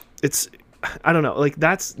 it's, I don't know. Like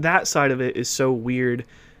that side of it is so weird.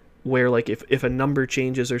 Where like if a number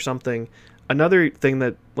changes or something. Another thing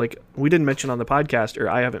that like we didn't mention on the podcast, or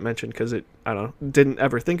I haven't mentioned because didn't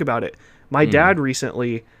ever think about it. My dad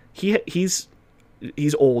recently, he's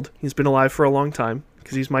old. He's been alive for a long time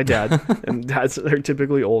because he's my dad, and dads are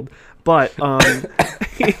typically old. But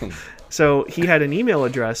so he had an email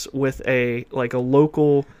address with a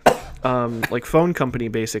local like phone company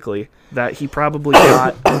basically that he probably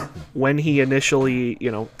got when he initially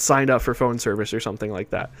signed up for phone service or something like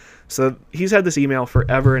that. So he's had this email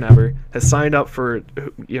forever and ever, has signed up for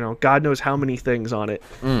God knows how many things on it.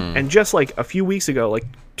 And just like a few weeks ago, like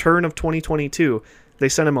turn of 2022, they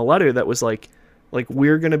sent him a letter that was like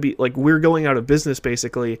we're going out of business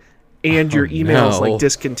basically, and your email is like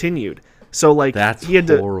discontinued. So like that's he had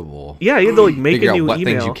to, horrible. Yeah, he had to like make figure a new out what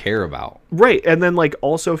email. Things you care about. Right, and then like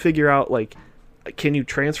also figure out like can you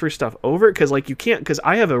transfer stuff over? Because like you can't. Because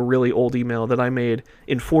I have a really old email that I made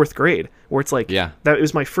in 4th grade where it's like that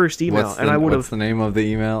was my first email, and I would have. What's the name of the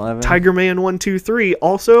email, Evan? Tigerman123.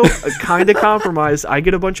 Also, kind of compromised. I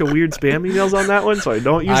get a bunch of weird spam emails on that one, so I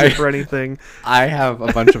don't use it for anything. I have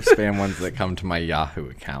a bunch of spam ones that come to my Yahoo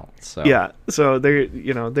account. So yeah, so there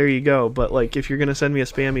you go. But like, if you're gonna send me a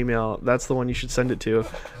spam email, that's the one you should send it to,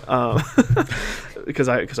 because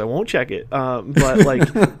I won't check it. But like,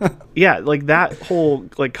 yeah, like that whole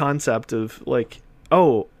like concept of like,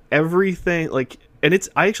 oh, everything like. And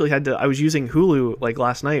I actually I was using Hulu like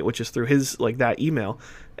last night, which is through his like that email,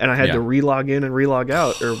 and I had to relog in and relog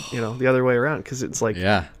out, or the other way around, because it's like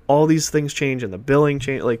all these things change and the billing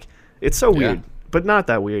change. Like it's so weird, but not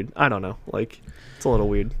that weird. I don't know. Like it's a little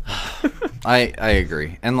weird. I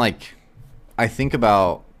agree, and like I think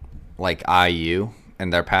about like IU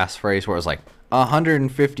and their passphrase where it was like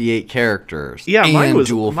 158 characters. Yeah, and mine was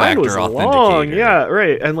dual factor authenticator. Long. Yeah,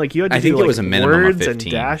 right. And like you had to do, it was like, a minimum words of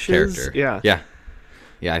 15 and dashes. character.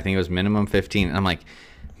 Yeah, I think it was minimum 15. And I'm like,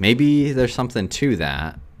 maybe there's something to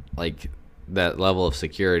that, like that level of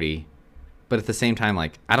security. But at the same time,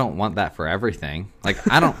 like, I don't want that for everything. Like,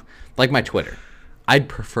 I don't like my Twitter. I'd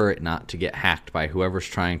prefer it not to get hacked by whoever's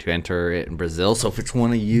trying to enter it in Brazil. So if it's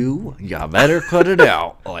one of you better cut it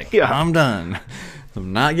out. Like, I'm done.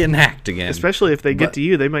 I'm not getting hacked again. Especially if they get to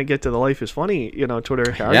you, they might get to the Life is Funny, Twitter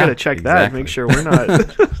account. I gotta check that, make sure we're not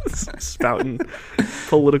spouting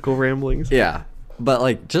political ramblings. Yeah. But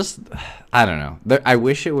like, just I don't know. I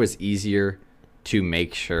wish it was easier to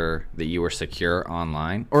make sure that you were secure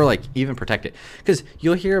online, or like even protect it, because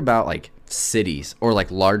you'll hear about like cities or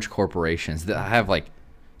like large corporations that have like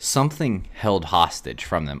something held hostage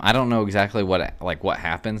from them. I don't know exactly what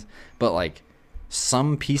happens, but like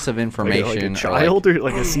some piece of information, like a child or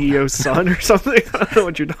like a CEO's son or something. I don't know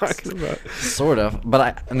what you're talking about. Sort of,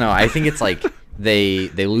 but I think it's like they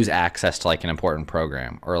lose access to like an important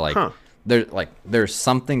program, or like. There's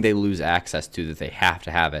something they lose access to that they have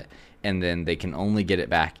to have it, and then they can only get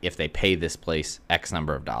it back if they pay this place X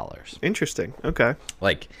number of dollars. Interesting. Okay.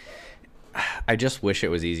 Like, I just wish it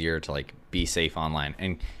was easier to like be safe online,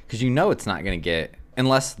 and because it's not going to get,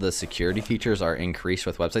 unless the security features are increased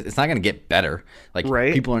with websites, it's not going to get better. Like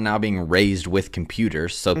people are now being raised with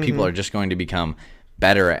computers, so people are just going to become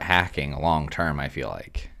better at hacking long term, I feel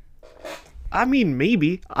like. I mean,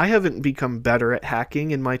 maybe. I haven't become better at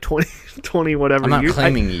hacking in my 20 whatever years. I'm not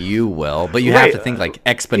claiming you will, but you have to think like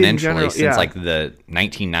exponentially general, since like the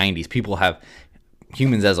 1990s.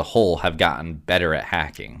 Humans as a whole have gotten better at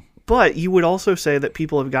hacking. But you would also say that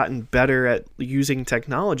people have gotten better at using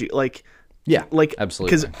technology. Like,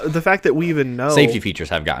 absolutely. Because the fact that we even know safety features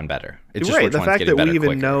have gotten better. It's just the fact that we even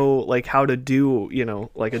quicker. know like how to do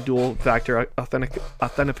like a dual factor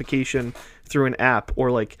authentication through an app,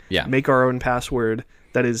 or like make our own password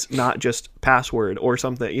that is not just password or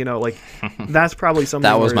something. Like that's probably something.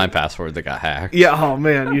 That was my password that got hacked. Yeah. Oh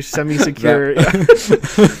man, you semi-secure,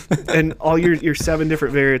 and all your 7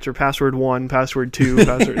 different variants are password 1, password 2,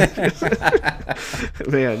 password.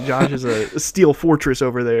 Man, Josh is a steel fortress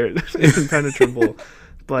over there, impenetrable.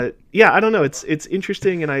 But yeah, I don't know. It's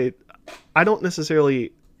interesting, and I don't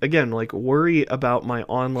necessarily like worry about my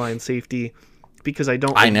online safety because I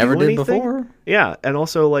don't. I never did before. Yeah, and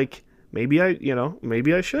also like. Maybe I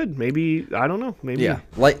should. Maybe, I don't know. Maybe. Yeah.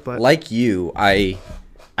 Like you, I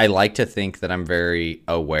like to think that I'm very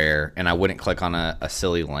aware, and I wouldn't click on a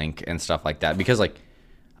silly link and stuff like that, because like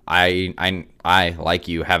I like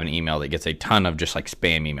you have an email that gets a ton of just like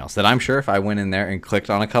spam emails that I'm sure if I went in there and clicked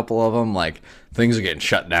on a couple of them, like things are getting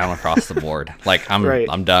shut down across the board. Like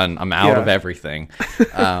I'm done. I'm out of everything.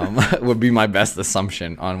 Would be my best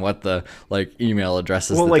assumption on what the like email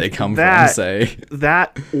addresses that they come from say.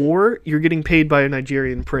 That, or you're getting paid by a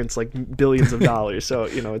Nigerian prince like billions of dollars. So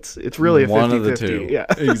it's really a 50-50. One of the two. Yeah,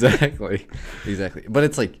 exactly. But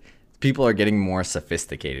it's like people are getting more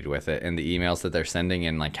sophisticated with it and the emails that they're sending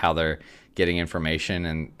and like how they're getting information,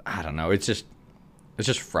 and I don't know. It's just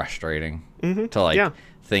frustrating to like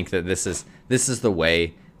think that this is the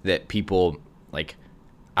way that people like.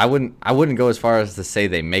 I wouldn't go as far as to say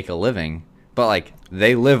they make a living, but like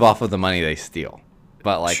they live off of the money they steal.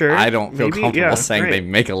 But like I don't feel comfortable saying they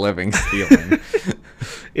make a living stealing.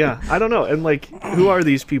 Yeah, I don't know. And like, who are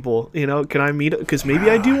these people? Can I meet? Because maybe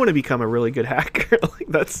I do want to become a really good hacker. Like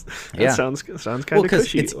that sounds kind of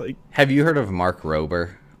cushy. Like, have you heard of Mark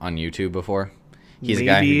Rober on YouTube before? He's maybe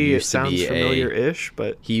a guy who used to be familiar-ish,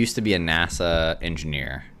 but he used to be a NASA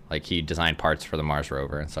engineer. Like he designed parts for the Mars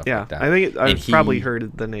rover and stuff like that. I think I've probably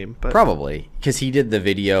heard the name, but probably because he did the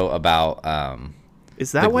video about.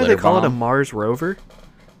 Is that why they call it a Mars rover?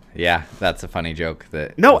 Yeah, that's a funny joke.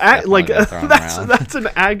 That's an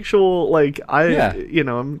actual like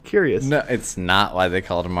I'm curious. No, it's not why they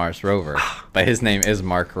call it a Mars rover, but his name is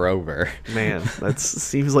Mark Rober. Man, that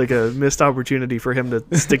seems like a missed opportunity for him to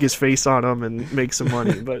stick his face on him and make some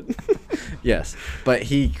money. But yes, but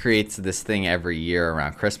he creates this thing every year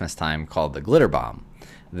around Christmas time called the glitter bomb.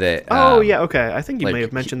 That okay. I think you may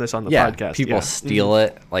have mentioned this on the podcast. People steal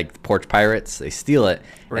it, like porch pirates. They steal it,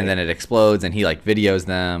 and then it explodes, and he like videos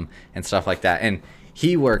them and stuff like that. And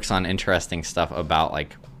he works on interesting stuff about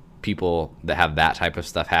like people that have that type of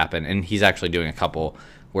stuff happen. And he's actually doing a couple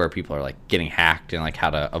where people are like getting hacked and like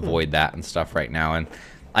how to avoid that and stuff right now. And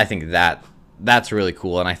I think that's really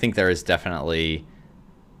cool. And I think there is definitely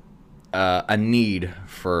a need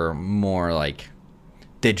for more like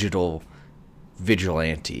digital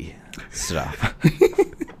vigilante stuff.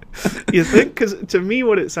 You think? Because to me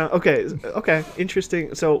what it sounds okay,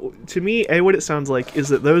 interesting. So to me, what it sounds like is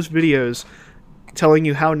that those videos telling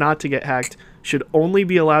you how not to get hacked should only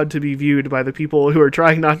be allowed to be viewed by the people who are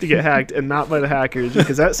trying not to get hacked and not by the hackers,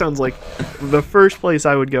 because that sounds like the first place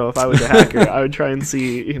I would go if I was a hacker. I would try and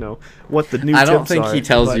see what the new tips are. I don't think he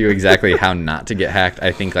tells you exactly how not to get hacked.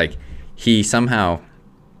 I think like he somehow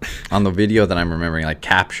on the video that I'm remembering like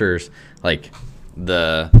captures like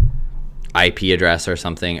the IP address or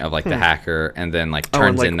something of like the hacker, and then like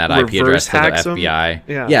turns in that IP address to the FBI.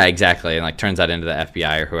 Yeah, exactly, and like turns that into the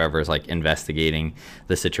FBI or whoever is like investigating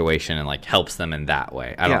the situation and like helps them in that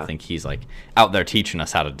way. I don't think he's like out there teaching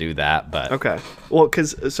us how to do that, but okay. Well,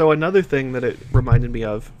 so another thing that it reminded me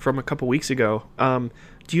of from a couple weeks ago. Have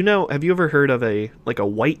you ever heard of a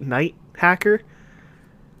White Knight hacker?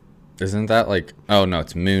 Isn't that like... Oh, no,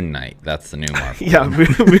 it's Moon Knight. That's the new Marvel. Yeah,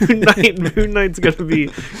 Moon Knight. Moon Knight's going to be...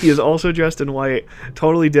 He is also dressed in white.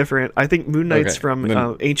 Totally different. I think Moon Knight's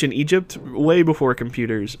from ancient Egypt, way before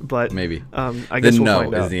computers, but... Maybe. I guess we'll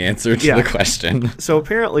find out. Is the answer to the question. So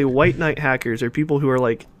apparently White Knight hackers are people who are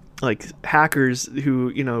like hackers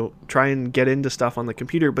who, try and get into stuff on the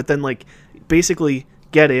computer, but then like basically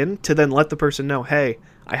get in to then let the person know, hey,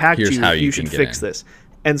 I hacked you. You should fix this.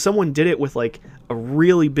 And someone did it with like a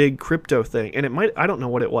really big crypto thing, and I don't know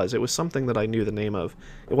what it was. It was something that I knew the name of.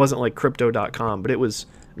 It wasn't like crypto.com, but it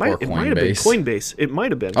might have been Coinbase. It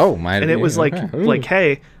might have been. Oh, might have been. And it was like,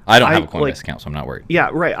 hey, I don't have a Coinbase account, so I'm not worried.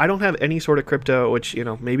 Yeah, right. I don't have any sort of crypto, which,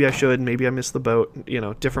 maybe I should, maybe I missed the boat,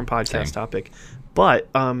 different podcast topic. But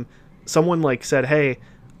someone like said, hey,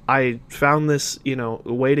 I found this,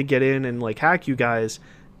 way to get in and like hack you guys,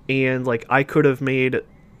 and like I could have made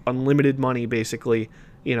unlimited money basically,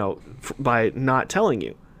 by not telling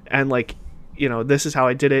you, and like, this is how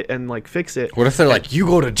I did it, and like fix it. What if they're like, you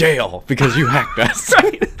go to jail because you hacked us?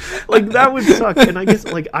 Right? Like that would suck. And I guess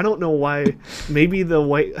like I don't know why. Maybe the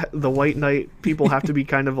White Knight people have to be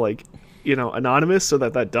kind of like, anonymous so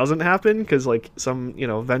that doesn't happen, because like some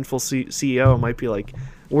vengeful CEO might be like,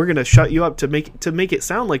 we're gonna shut you up to make it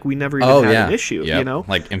sound like we never even had an issue,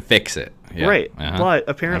 like, and fix it. Yep. Right. But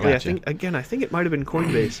apparently I think it might have been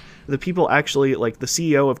Coinbase. The people actually, like the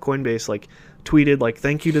CEO of Coinbase, like tweeted like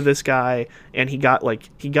thank you to this guy, and he got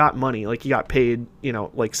money, like he got paid,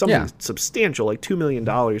 like something substantial, like $2 million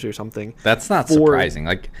or something. That's not surprising.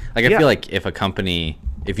 Like I feel like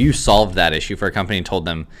if you solved that issue for a company and told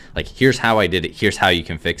them like, here's how I did it, here's how you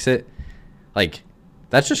can fix it, like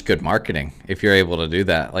that's just good marketing if you're able to do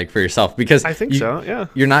that, like, for yourself, because I think so. Yeah.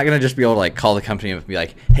 You're not gonna just be able to like call the company and be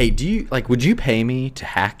like, hey, would you pay me to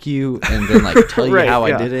hack you and then like tell you Right, how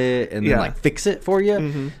yeah. I did it and then like fix it for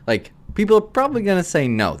you? Like, people are probably gonna say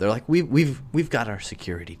no. They're like, we've got our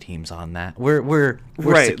security teams on that. We're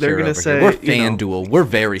Right, secure they're gonna over say, here. We're you know. FanDuel. We're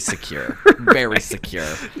very secure. Very secure.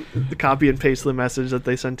 Copy and paste the message that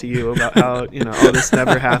they sent to you about how, oh, this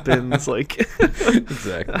never happens. Like,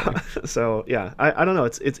 Exactly. so yeah, I don't know.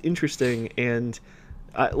 It's interesting, and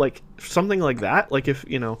like something like that. Like if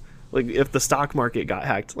like if the stock market got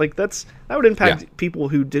hacked, like that would impact people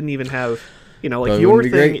who didn't even have, like But it your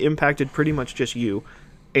wouldn't be thing great. impacted pretty much just you,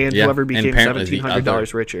 and Yeah, whoever and became apparently the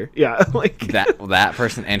 $1,700 richer. Yeah, like that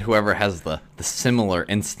person and whoever has the similar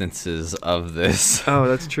instances of this. Oh,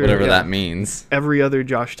 that's true. Whatever yeah. that means. Every other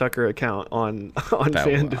Josh Tucker account on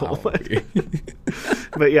FanDuel. Wow.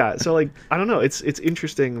 But yeah, so like I don't know, it's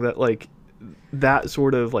interesting that like that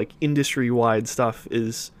sort of like industry-wide stuff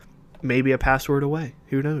is maybe a password away.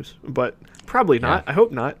 Who knows? But probably not. Yeah. I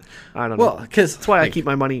hope not. I don't know. Well, because That's why I keep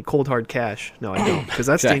my money cold hard cash. No, I don't, because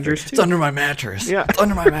that's dangerous too. It's under my mattress. Yeah. It's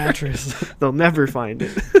under my mattress. They'll never find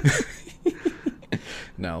it.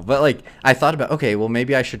 No, but like I thought about, okay, well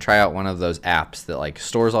maybe I should try out one of those apps that like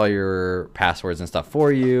stores all your passwords and stuff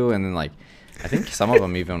for you, and then like I think some of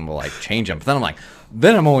them even will like change them. But then I'm like,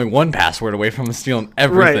 then I'm only one password away from stealing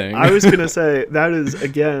everything. Right. I was gonna say that is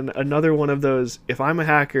again another one of those. If I'm a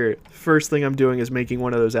hacker, first thing I'm doing is making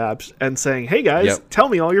one of those apps and saying, "Hey guys, Yep. tell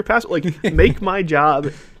me all your passwords." Like, make my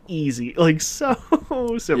job easy. Like so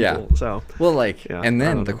simple. Yeah. So Well, like, Yeah, and I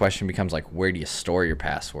then don't the know. question becomes like, where do you store your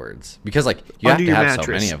passwords? Because like you under have to your have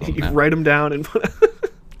mattress, so many of them. you Now. write them down and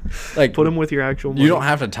Like, put them with your actual money. you don't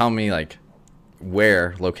have to tell me like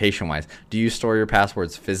where location wise. Do you store your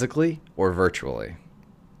passwords physically or virtually?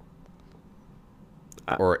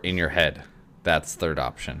 Or in your head? That's third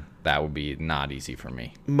option. That would be not easy for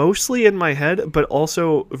me. Mostly in my head, but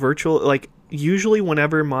also virtual. Like usually,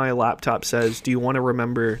 whenever my laptop says, "Do you want to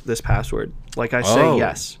remember this password?" Like I say Oh.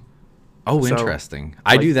 yes. Oh, So, interesting.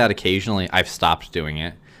 I like- do that occasionally. I've stopped doing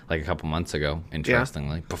it like a couple months ago,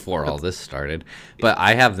 interestingly, before all this started. But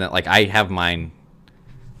I have that, like, I have mine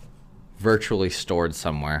virtually stored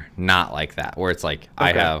somewhere, not like that, where it's like I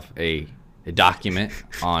Okay. have a document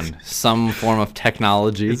on some form of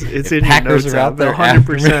technology. It's If in your hackers notes are out app. there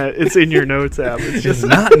 100%. It's in your notes app. It's It's just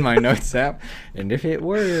not in my notes app, and if it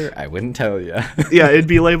were, I wouldn't tell you. yeah, it'd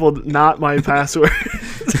be labeled not my password.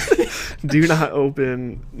 Do not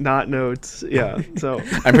open, not notes. Yeah. So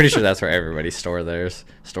I'm pretty sure that's where everybody stores theirs.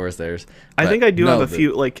 I think But I do no, have a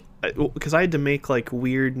few like because I had to make like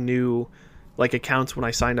weird new like accounts when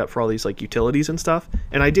I signed up for all these like utilities and stuff,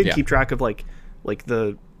 and I did Yeah. keep track of like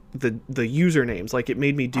the usernames. Like it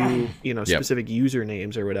made me do Yep. specific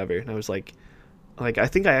usernames or whatever, and I was like I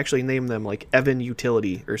think I actually named them like Evan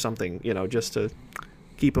Utility or something, just to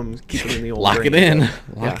keep them in the old Lock brain. it in.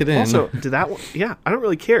 But, Lock yeah. it in. Also, do that one? Yeah, I don't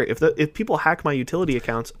really care if people hack my utility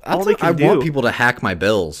accounts. That's all they what can I do. want people to hack my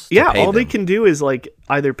bills. to Yeah, pay all they them. can do is like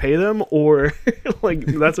either pay them or like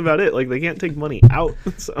that's about it. Like they can't take money out.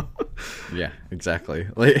 So Yeah, exactly.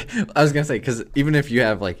 Like I was gonna say, because even if you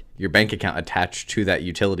have like your bank account attached to that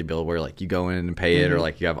utility bill, where like you go in and pay it, or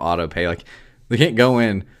like you have auto pay, like they can't go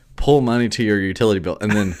in, pull money to your utility bill,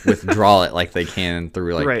 and then withdraw it like they can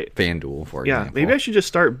through like Right. FanDuel, for yeah, example. maybe I should just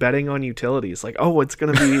start betting on utilities. Like, oh, it's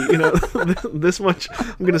gonna be this much.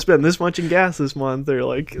 I'm gonna spend this much in gas this month, or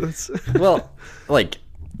like that's Well, like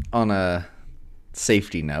on a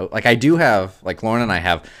safety note, like I do have, like Lauren and I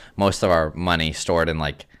have most of our money stored in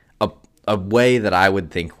like a way that I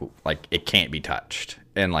would think like it can't be touched,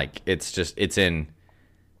 and like it's in.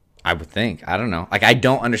 I would think, I don't know, like I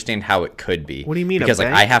don't understand how it could be. What do you mean? Because a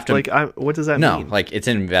like bank? I have to like what does that no, mean? like it's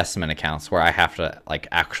investment accounts where I have to like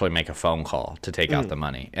actually make a phone call to take out the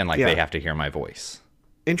money, and like Yeah. they have to hear my voice.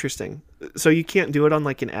 Interesting. So you can't do it on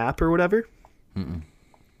like an app or whatever?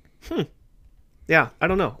 Yeah, I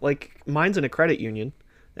don't know. Like mine's in a credit union,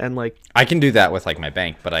 and like I can do that with like my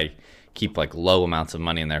bank, but I keep like low amounts of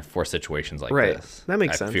money in there for situations like right, this. that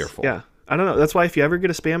makes I'm sense. Fearful. Yeah, I don't know. That's why if you ever get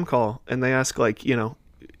a spam call and they ask like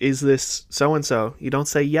is this so and so, you don't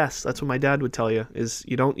say yes. That's what my dad would tell you. Is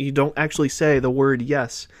you don't actually say the word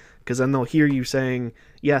yes, because then they'll hear you saying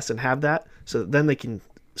yes and have that, so then they can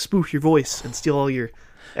spoof your voice and steal all your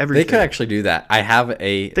everything. They could actually do that. I have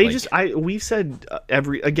a. They like, we've said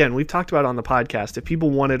we've talked about it on the podcast. If people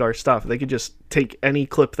wanted our stuff, they could just take any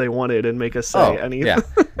clip they wanted and make us say Oh, anything. yeah.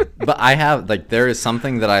 But I have like there is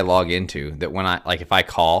something that I log into that when I like if I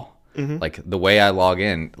call, Like the way I log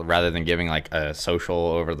in, rather than giving like a social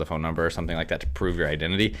over the phone number or something like that to prove your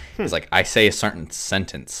identity, is like I say a certain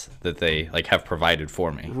sentence that they like have provided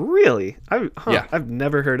for me. Really? Yeah. I've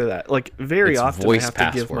never heard of that. Like very It's often voice I have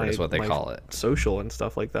to give password my, is what they my call it. social and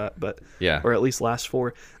stuff like that, but Yeah. or at least last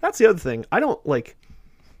 4. That's the other thing. I don't like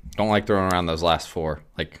Don't like throwing around those last 4.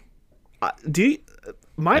 Like do you,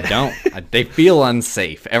 my I don't. They feel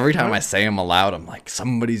unsafe. Every time I say them aloud, I'm like,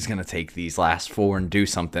 somebody's going to take these last 4 and do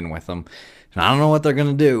something with them. And I don't know what they're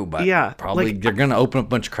going to do, but Yeah, probably like- they're going to open up a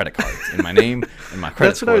bunch of credit cards in my name, and my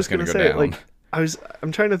credit That's what score I is was going gonna to go say. down. Like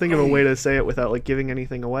I'm trying to think of a way to say it without like giving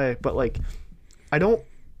anything away, but like I don't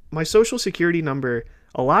my social security number.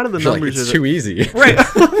 A lot of the You're like, numbers it's are too easy. right.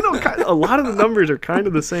 No, a lot of the numbers are kind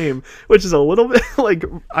of the same, which is a little bit like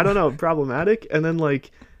I don't know, problematic. And then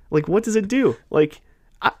like what does it do? Like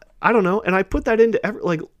I don't know. And I put that into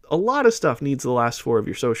like a lot of stuff needs the last 4 of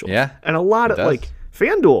your social. Yeah, and a lot of does. like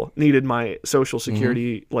FanDuel needed my social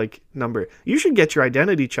security like number. You should get your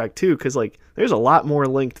identity checked too, because like there's a lot more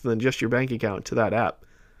linked than just your bank account to that app.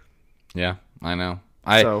 Yeah, I know.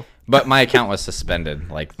 But my account was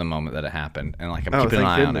suspended like the moment that it happened, and like I'm keeping an thank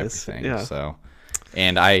eye on goodness. everything. Yeah. So,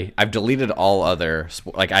 and I've deleted all other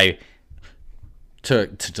to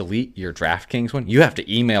delete your DraftKings one, you have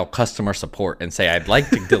to email customer support and say I'd like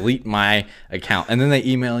to delete my account, and then they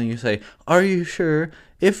email and you say, "Are you sure?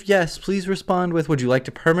 If yes, please respond with, would you like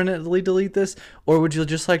to permanently delete this, or would you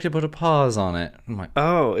just like to put a pause on it?" I'm like,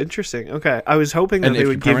 oh, interesting. Okay, I was hoping that and they if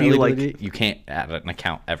would give you permanently like delete it, you can't add an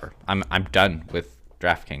account ever. I'm done with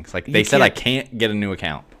DraftKings. Like they said, I can't get a new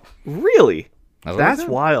account. Really? That's what they That's said.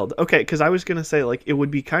 wild. Okay, because I was gonna say like it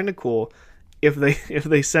would be kind of cool if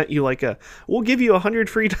they sent you like we'll give you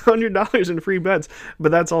 $100 in free bets,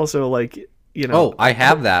 but that's also like Oh, I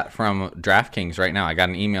have that from DraftKings right now. I got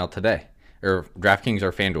an email today, or DraftKings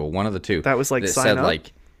or FanDuel, one of the two. That was like sign up?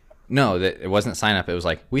 like, no, that it wasn't sign up. It was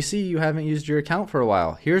like, we see you haven't used your account for a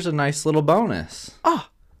while. Here's a nice little bonus. Oh,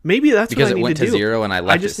 maybe that's Because what I it need went to to do. zero and I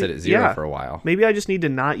left it just sit need- at zero yeah. for a while. Maybe I just need to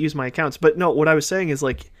not use my accounts. But no, what I was saying is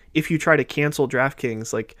like if you try to cancel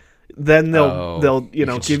DraftKings, like then they'll You give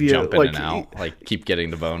could just you jump in like and out, like keep getting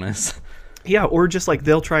the bonus. yeah, or just like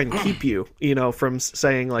they'll try and keep you from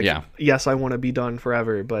saying like Yeah. yes, I want to be done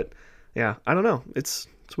forever. But yeah, I don't know. It's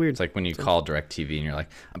weird. It's like when you call DirecTV and you're like,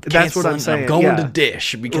 That's what I'm canceling, saying, I'm going yeah. to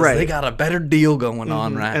Dish because Right. they got a better deal going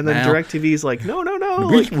on right and then now. DirecTV's like no.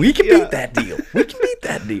 we can yeah. beat that deal. We can beat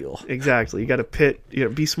that deal. Exactly. You got to pit.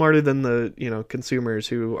 Be smarter than the consumers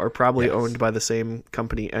who are probably Yes. owned by the same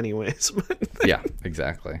company anyways. Yeah,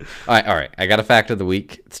 exactly. All right. I got a fact of the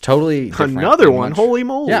week. It's totally different Another than one. much- Holy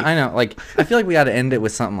moly. Yeah, I know. Like, I feel like we got to end it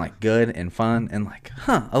with something like good and fun and like,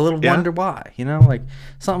 a little Yeah. wonder why. Like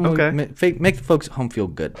something Okay. make the folks at home feel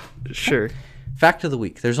good. Sure. Fact of the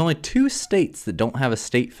week: there's only 2 states that don't have a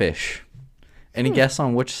state fish. Any guess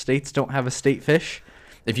on which states don't have a state fish?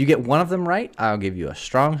 If you get one of them right, I'll give you a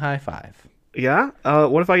strong high five. Yeah.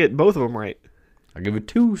 What if I get both of them right? I'll give you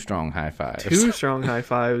 2 strong high fives. 2 strong high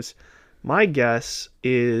fives. My guess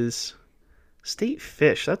is state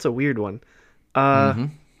fish. That's a weird one.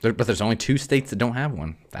 But there's only 2 states that don't have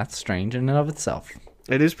one. That's strange in and of itself.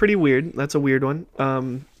 It is pretty weird. That's a weird one.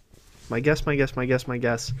 My guess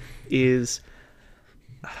is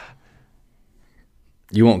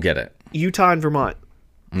You won't get it. Utah and Vermont.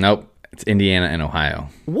 Nope. It's Indiana and Ohio.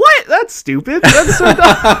 What? That's stupid. That's so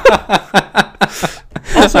dumb.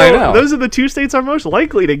 Also, I know. those are the 2 states I'm most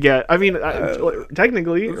likely to get. I mean,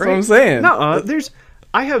 technically, That's right? what I'm saying. No,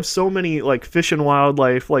 I have so many like fish and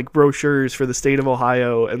wildlife like brochures for the state of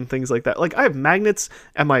Ohio and things like that. Like I have magnets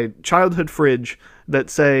at my childhood fridge that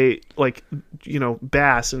say like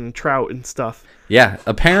bass and trout and stuff. Yeah.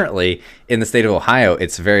 Apparently, in the state of Ohio,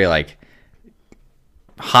 it's very like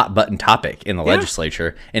hot button topic in the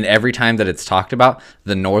legislature, and every time that it's talked about,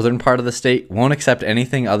 the northern part of the state won't accept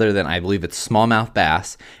anything other than, I believe it's smallmouth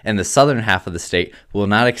bass, and the southern half of the state will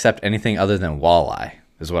not accept anything other than walleye,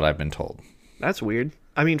 is what I've been told. That's weird.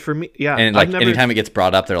 I mean, for me, yeah. And like anytime it gets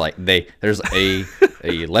brought up, they're like there's a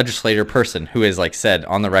legislator person who has like said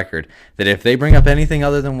on the record that if they bring up anything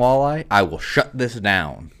other than walleye, I will shut this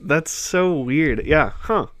down. That's so weird. Yeah.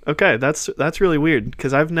 Huh. Okay. That's really weird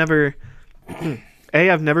because I've never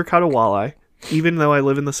I've never caught a walleye, even though I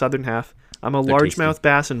live in the southern half. I'm a largemouth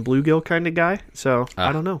bass and bluegill kind of guy, so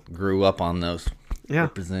I don't know. Grew up on those. Yeah.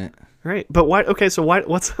 Represent. Right. But why? Okay. So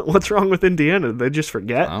what's wrong with Indiana? Did they just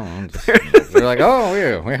forget? I don't know. They're like, oh,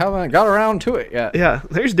 we haven't got around to it yet. Yeah.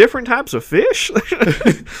 There's different types of fish.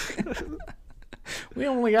 We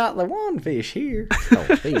only got the one fish here.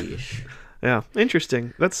 Oh, fish. Yeah.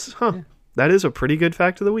 Interesting. That's That is a pretty good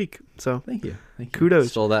fact of the week. So Thank you. Kudos.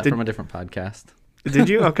 Stole that from a different podcast. Did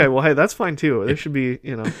you? Okay, well, hey, that's fine too. There should be,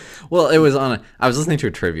 Well, it was I was listening to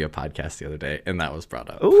a trivia podcast the other day, and that was brought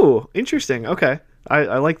up. Ooh, interesting. Okay,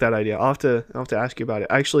 I like that idea. I'll have to ask you about it.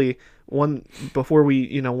 Actually, before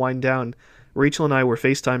we wind down, Rachel and I were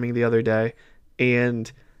FaceTiming the other day,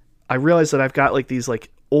 and I realized that I've got like these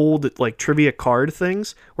like old like trivia card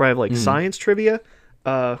things where I have like science trivia,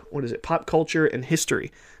 what is it, pop culture and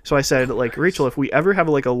history. So I said, like, Rachel, if we ever have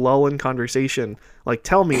like a lull in conversation, like,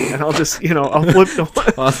 tell me, and I'll just, I'll flip the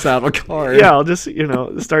toss out a card. Yeah, I'll just,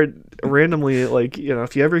 start randomly, like,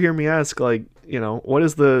 if you ever hear me ask, like, what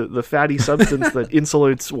is the fatty substance that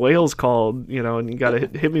insulates whales called, and you got to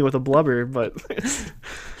hit me with a blubber, but it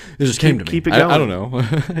just came to me. Keep it going. I don't know.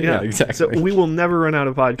 Yeah, exactly. So we will never run out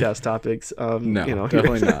of podcast topics. No,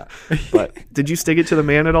 definitely not. But did you stick it to the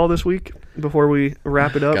man at all this week before we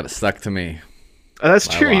wrap it up? Got it stuck to me. That's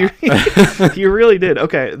true. You really did.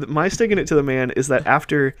 Okay, my sticking it to the man is that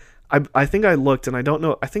after I think I looked, and I don't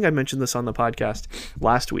know, I think I mentioned this on the podcast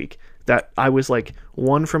last week, that I was like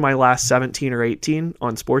 1 for my last 17 or 18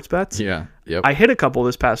 on sports bets. Yeah. Yep. I hit a couple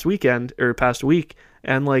this past week, and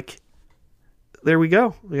like, there we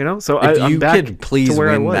go. So I'm back. If you could please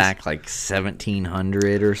win back like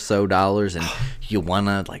 $1,700 or so, and you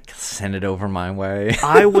wanna like send it over my way.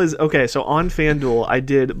 I was okay. So on FanDuel, I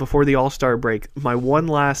did before the All-Star break my one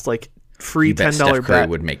last like free $10 Steph Curry bet.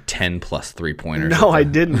 Would make 10 plus 3-pointers. No, I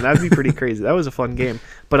didn't. That'd be pretty crazy. That was a fun game.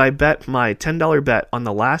 But I bet my $10 bet on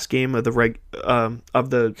the last game of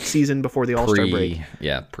the season before the All-Star break.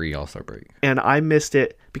 Yeah, pre-All-Star break. And I missed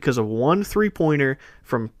it because of one 3-pointer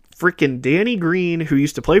from freaking Danny Green, who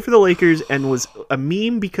used to play for the Lakers and was a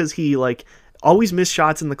meme because he like always missed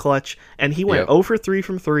shots in the clutch, and he went 0 for 3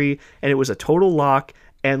 from 3, and it was a total lock,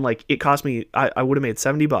 and like it cost me, I would have made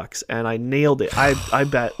 $70, and I nailed it. I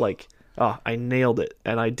bet like, I nailed it,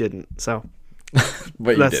 and I didn't. So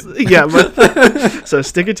but you did. Yeah, but so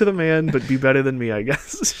stick it to the man, but be better than me, I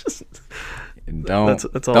guess.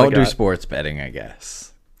 That's all. Don't do sports betting, I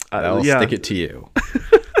guess. I'll stick it to you.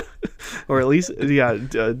 Or at least, do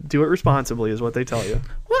it responsibly is what they tell you.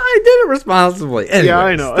 Well, I did it responsibly. Anyways, yeah,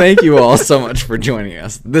 I know. Thank you all so much for joining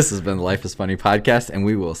us. This has been the Life is Funny podcast, and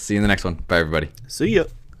we will see you in the next one. Bye, everybody. See ya.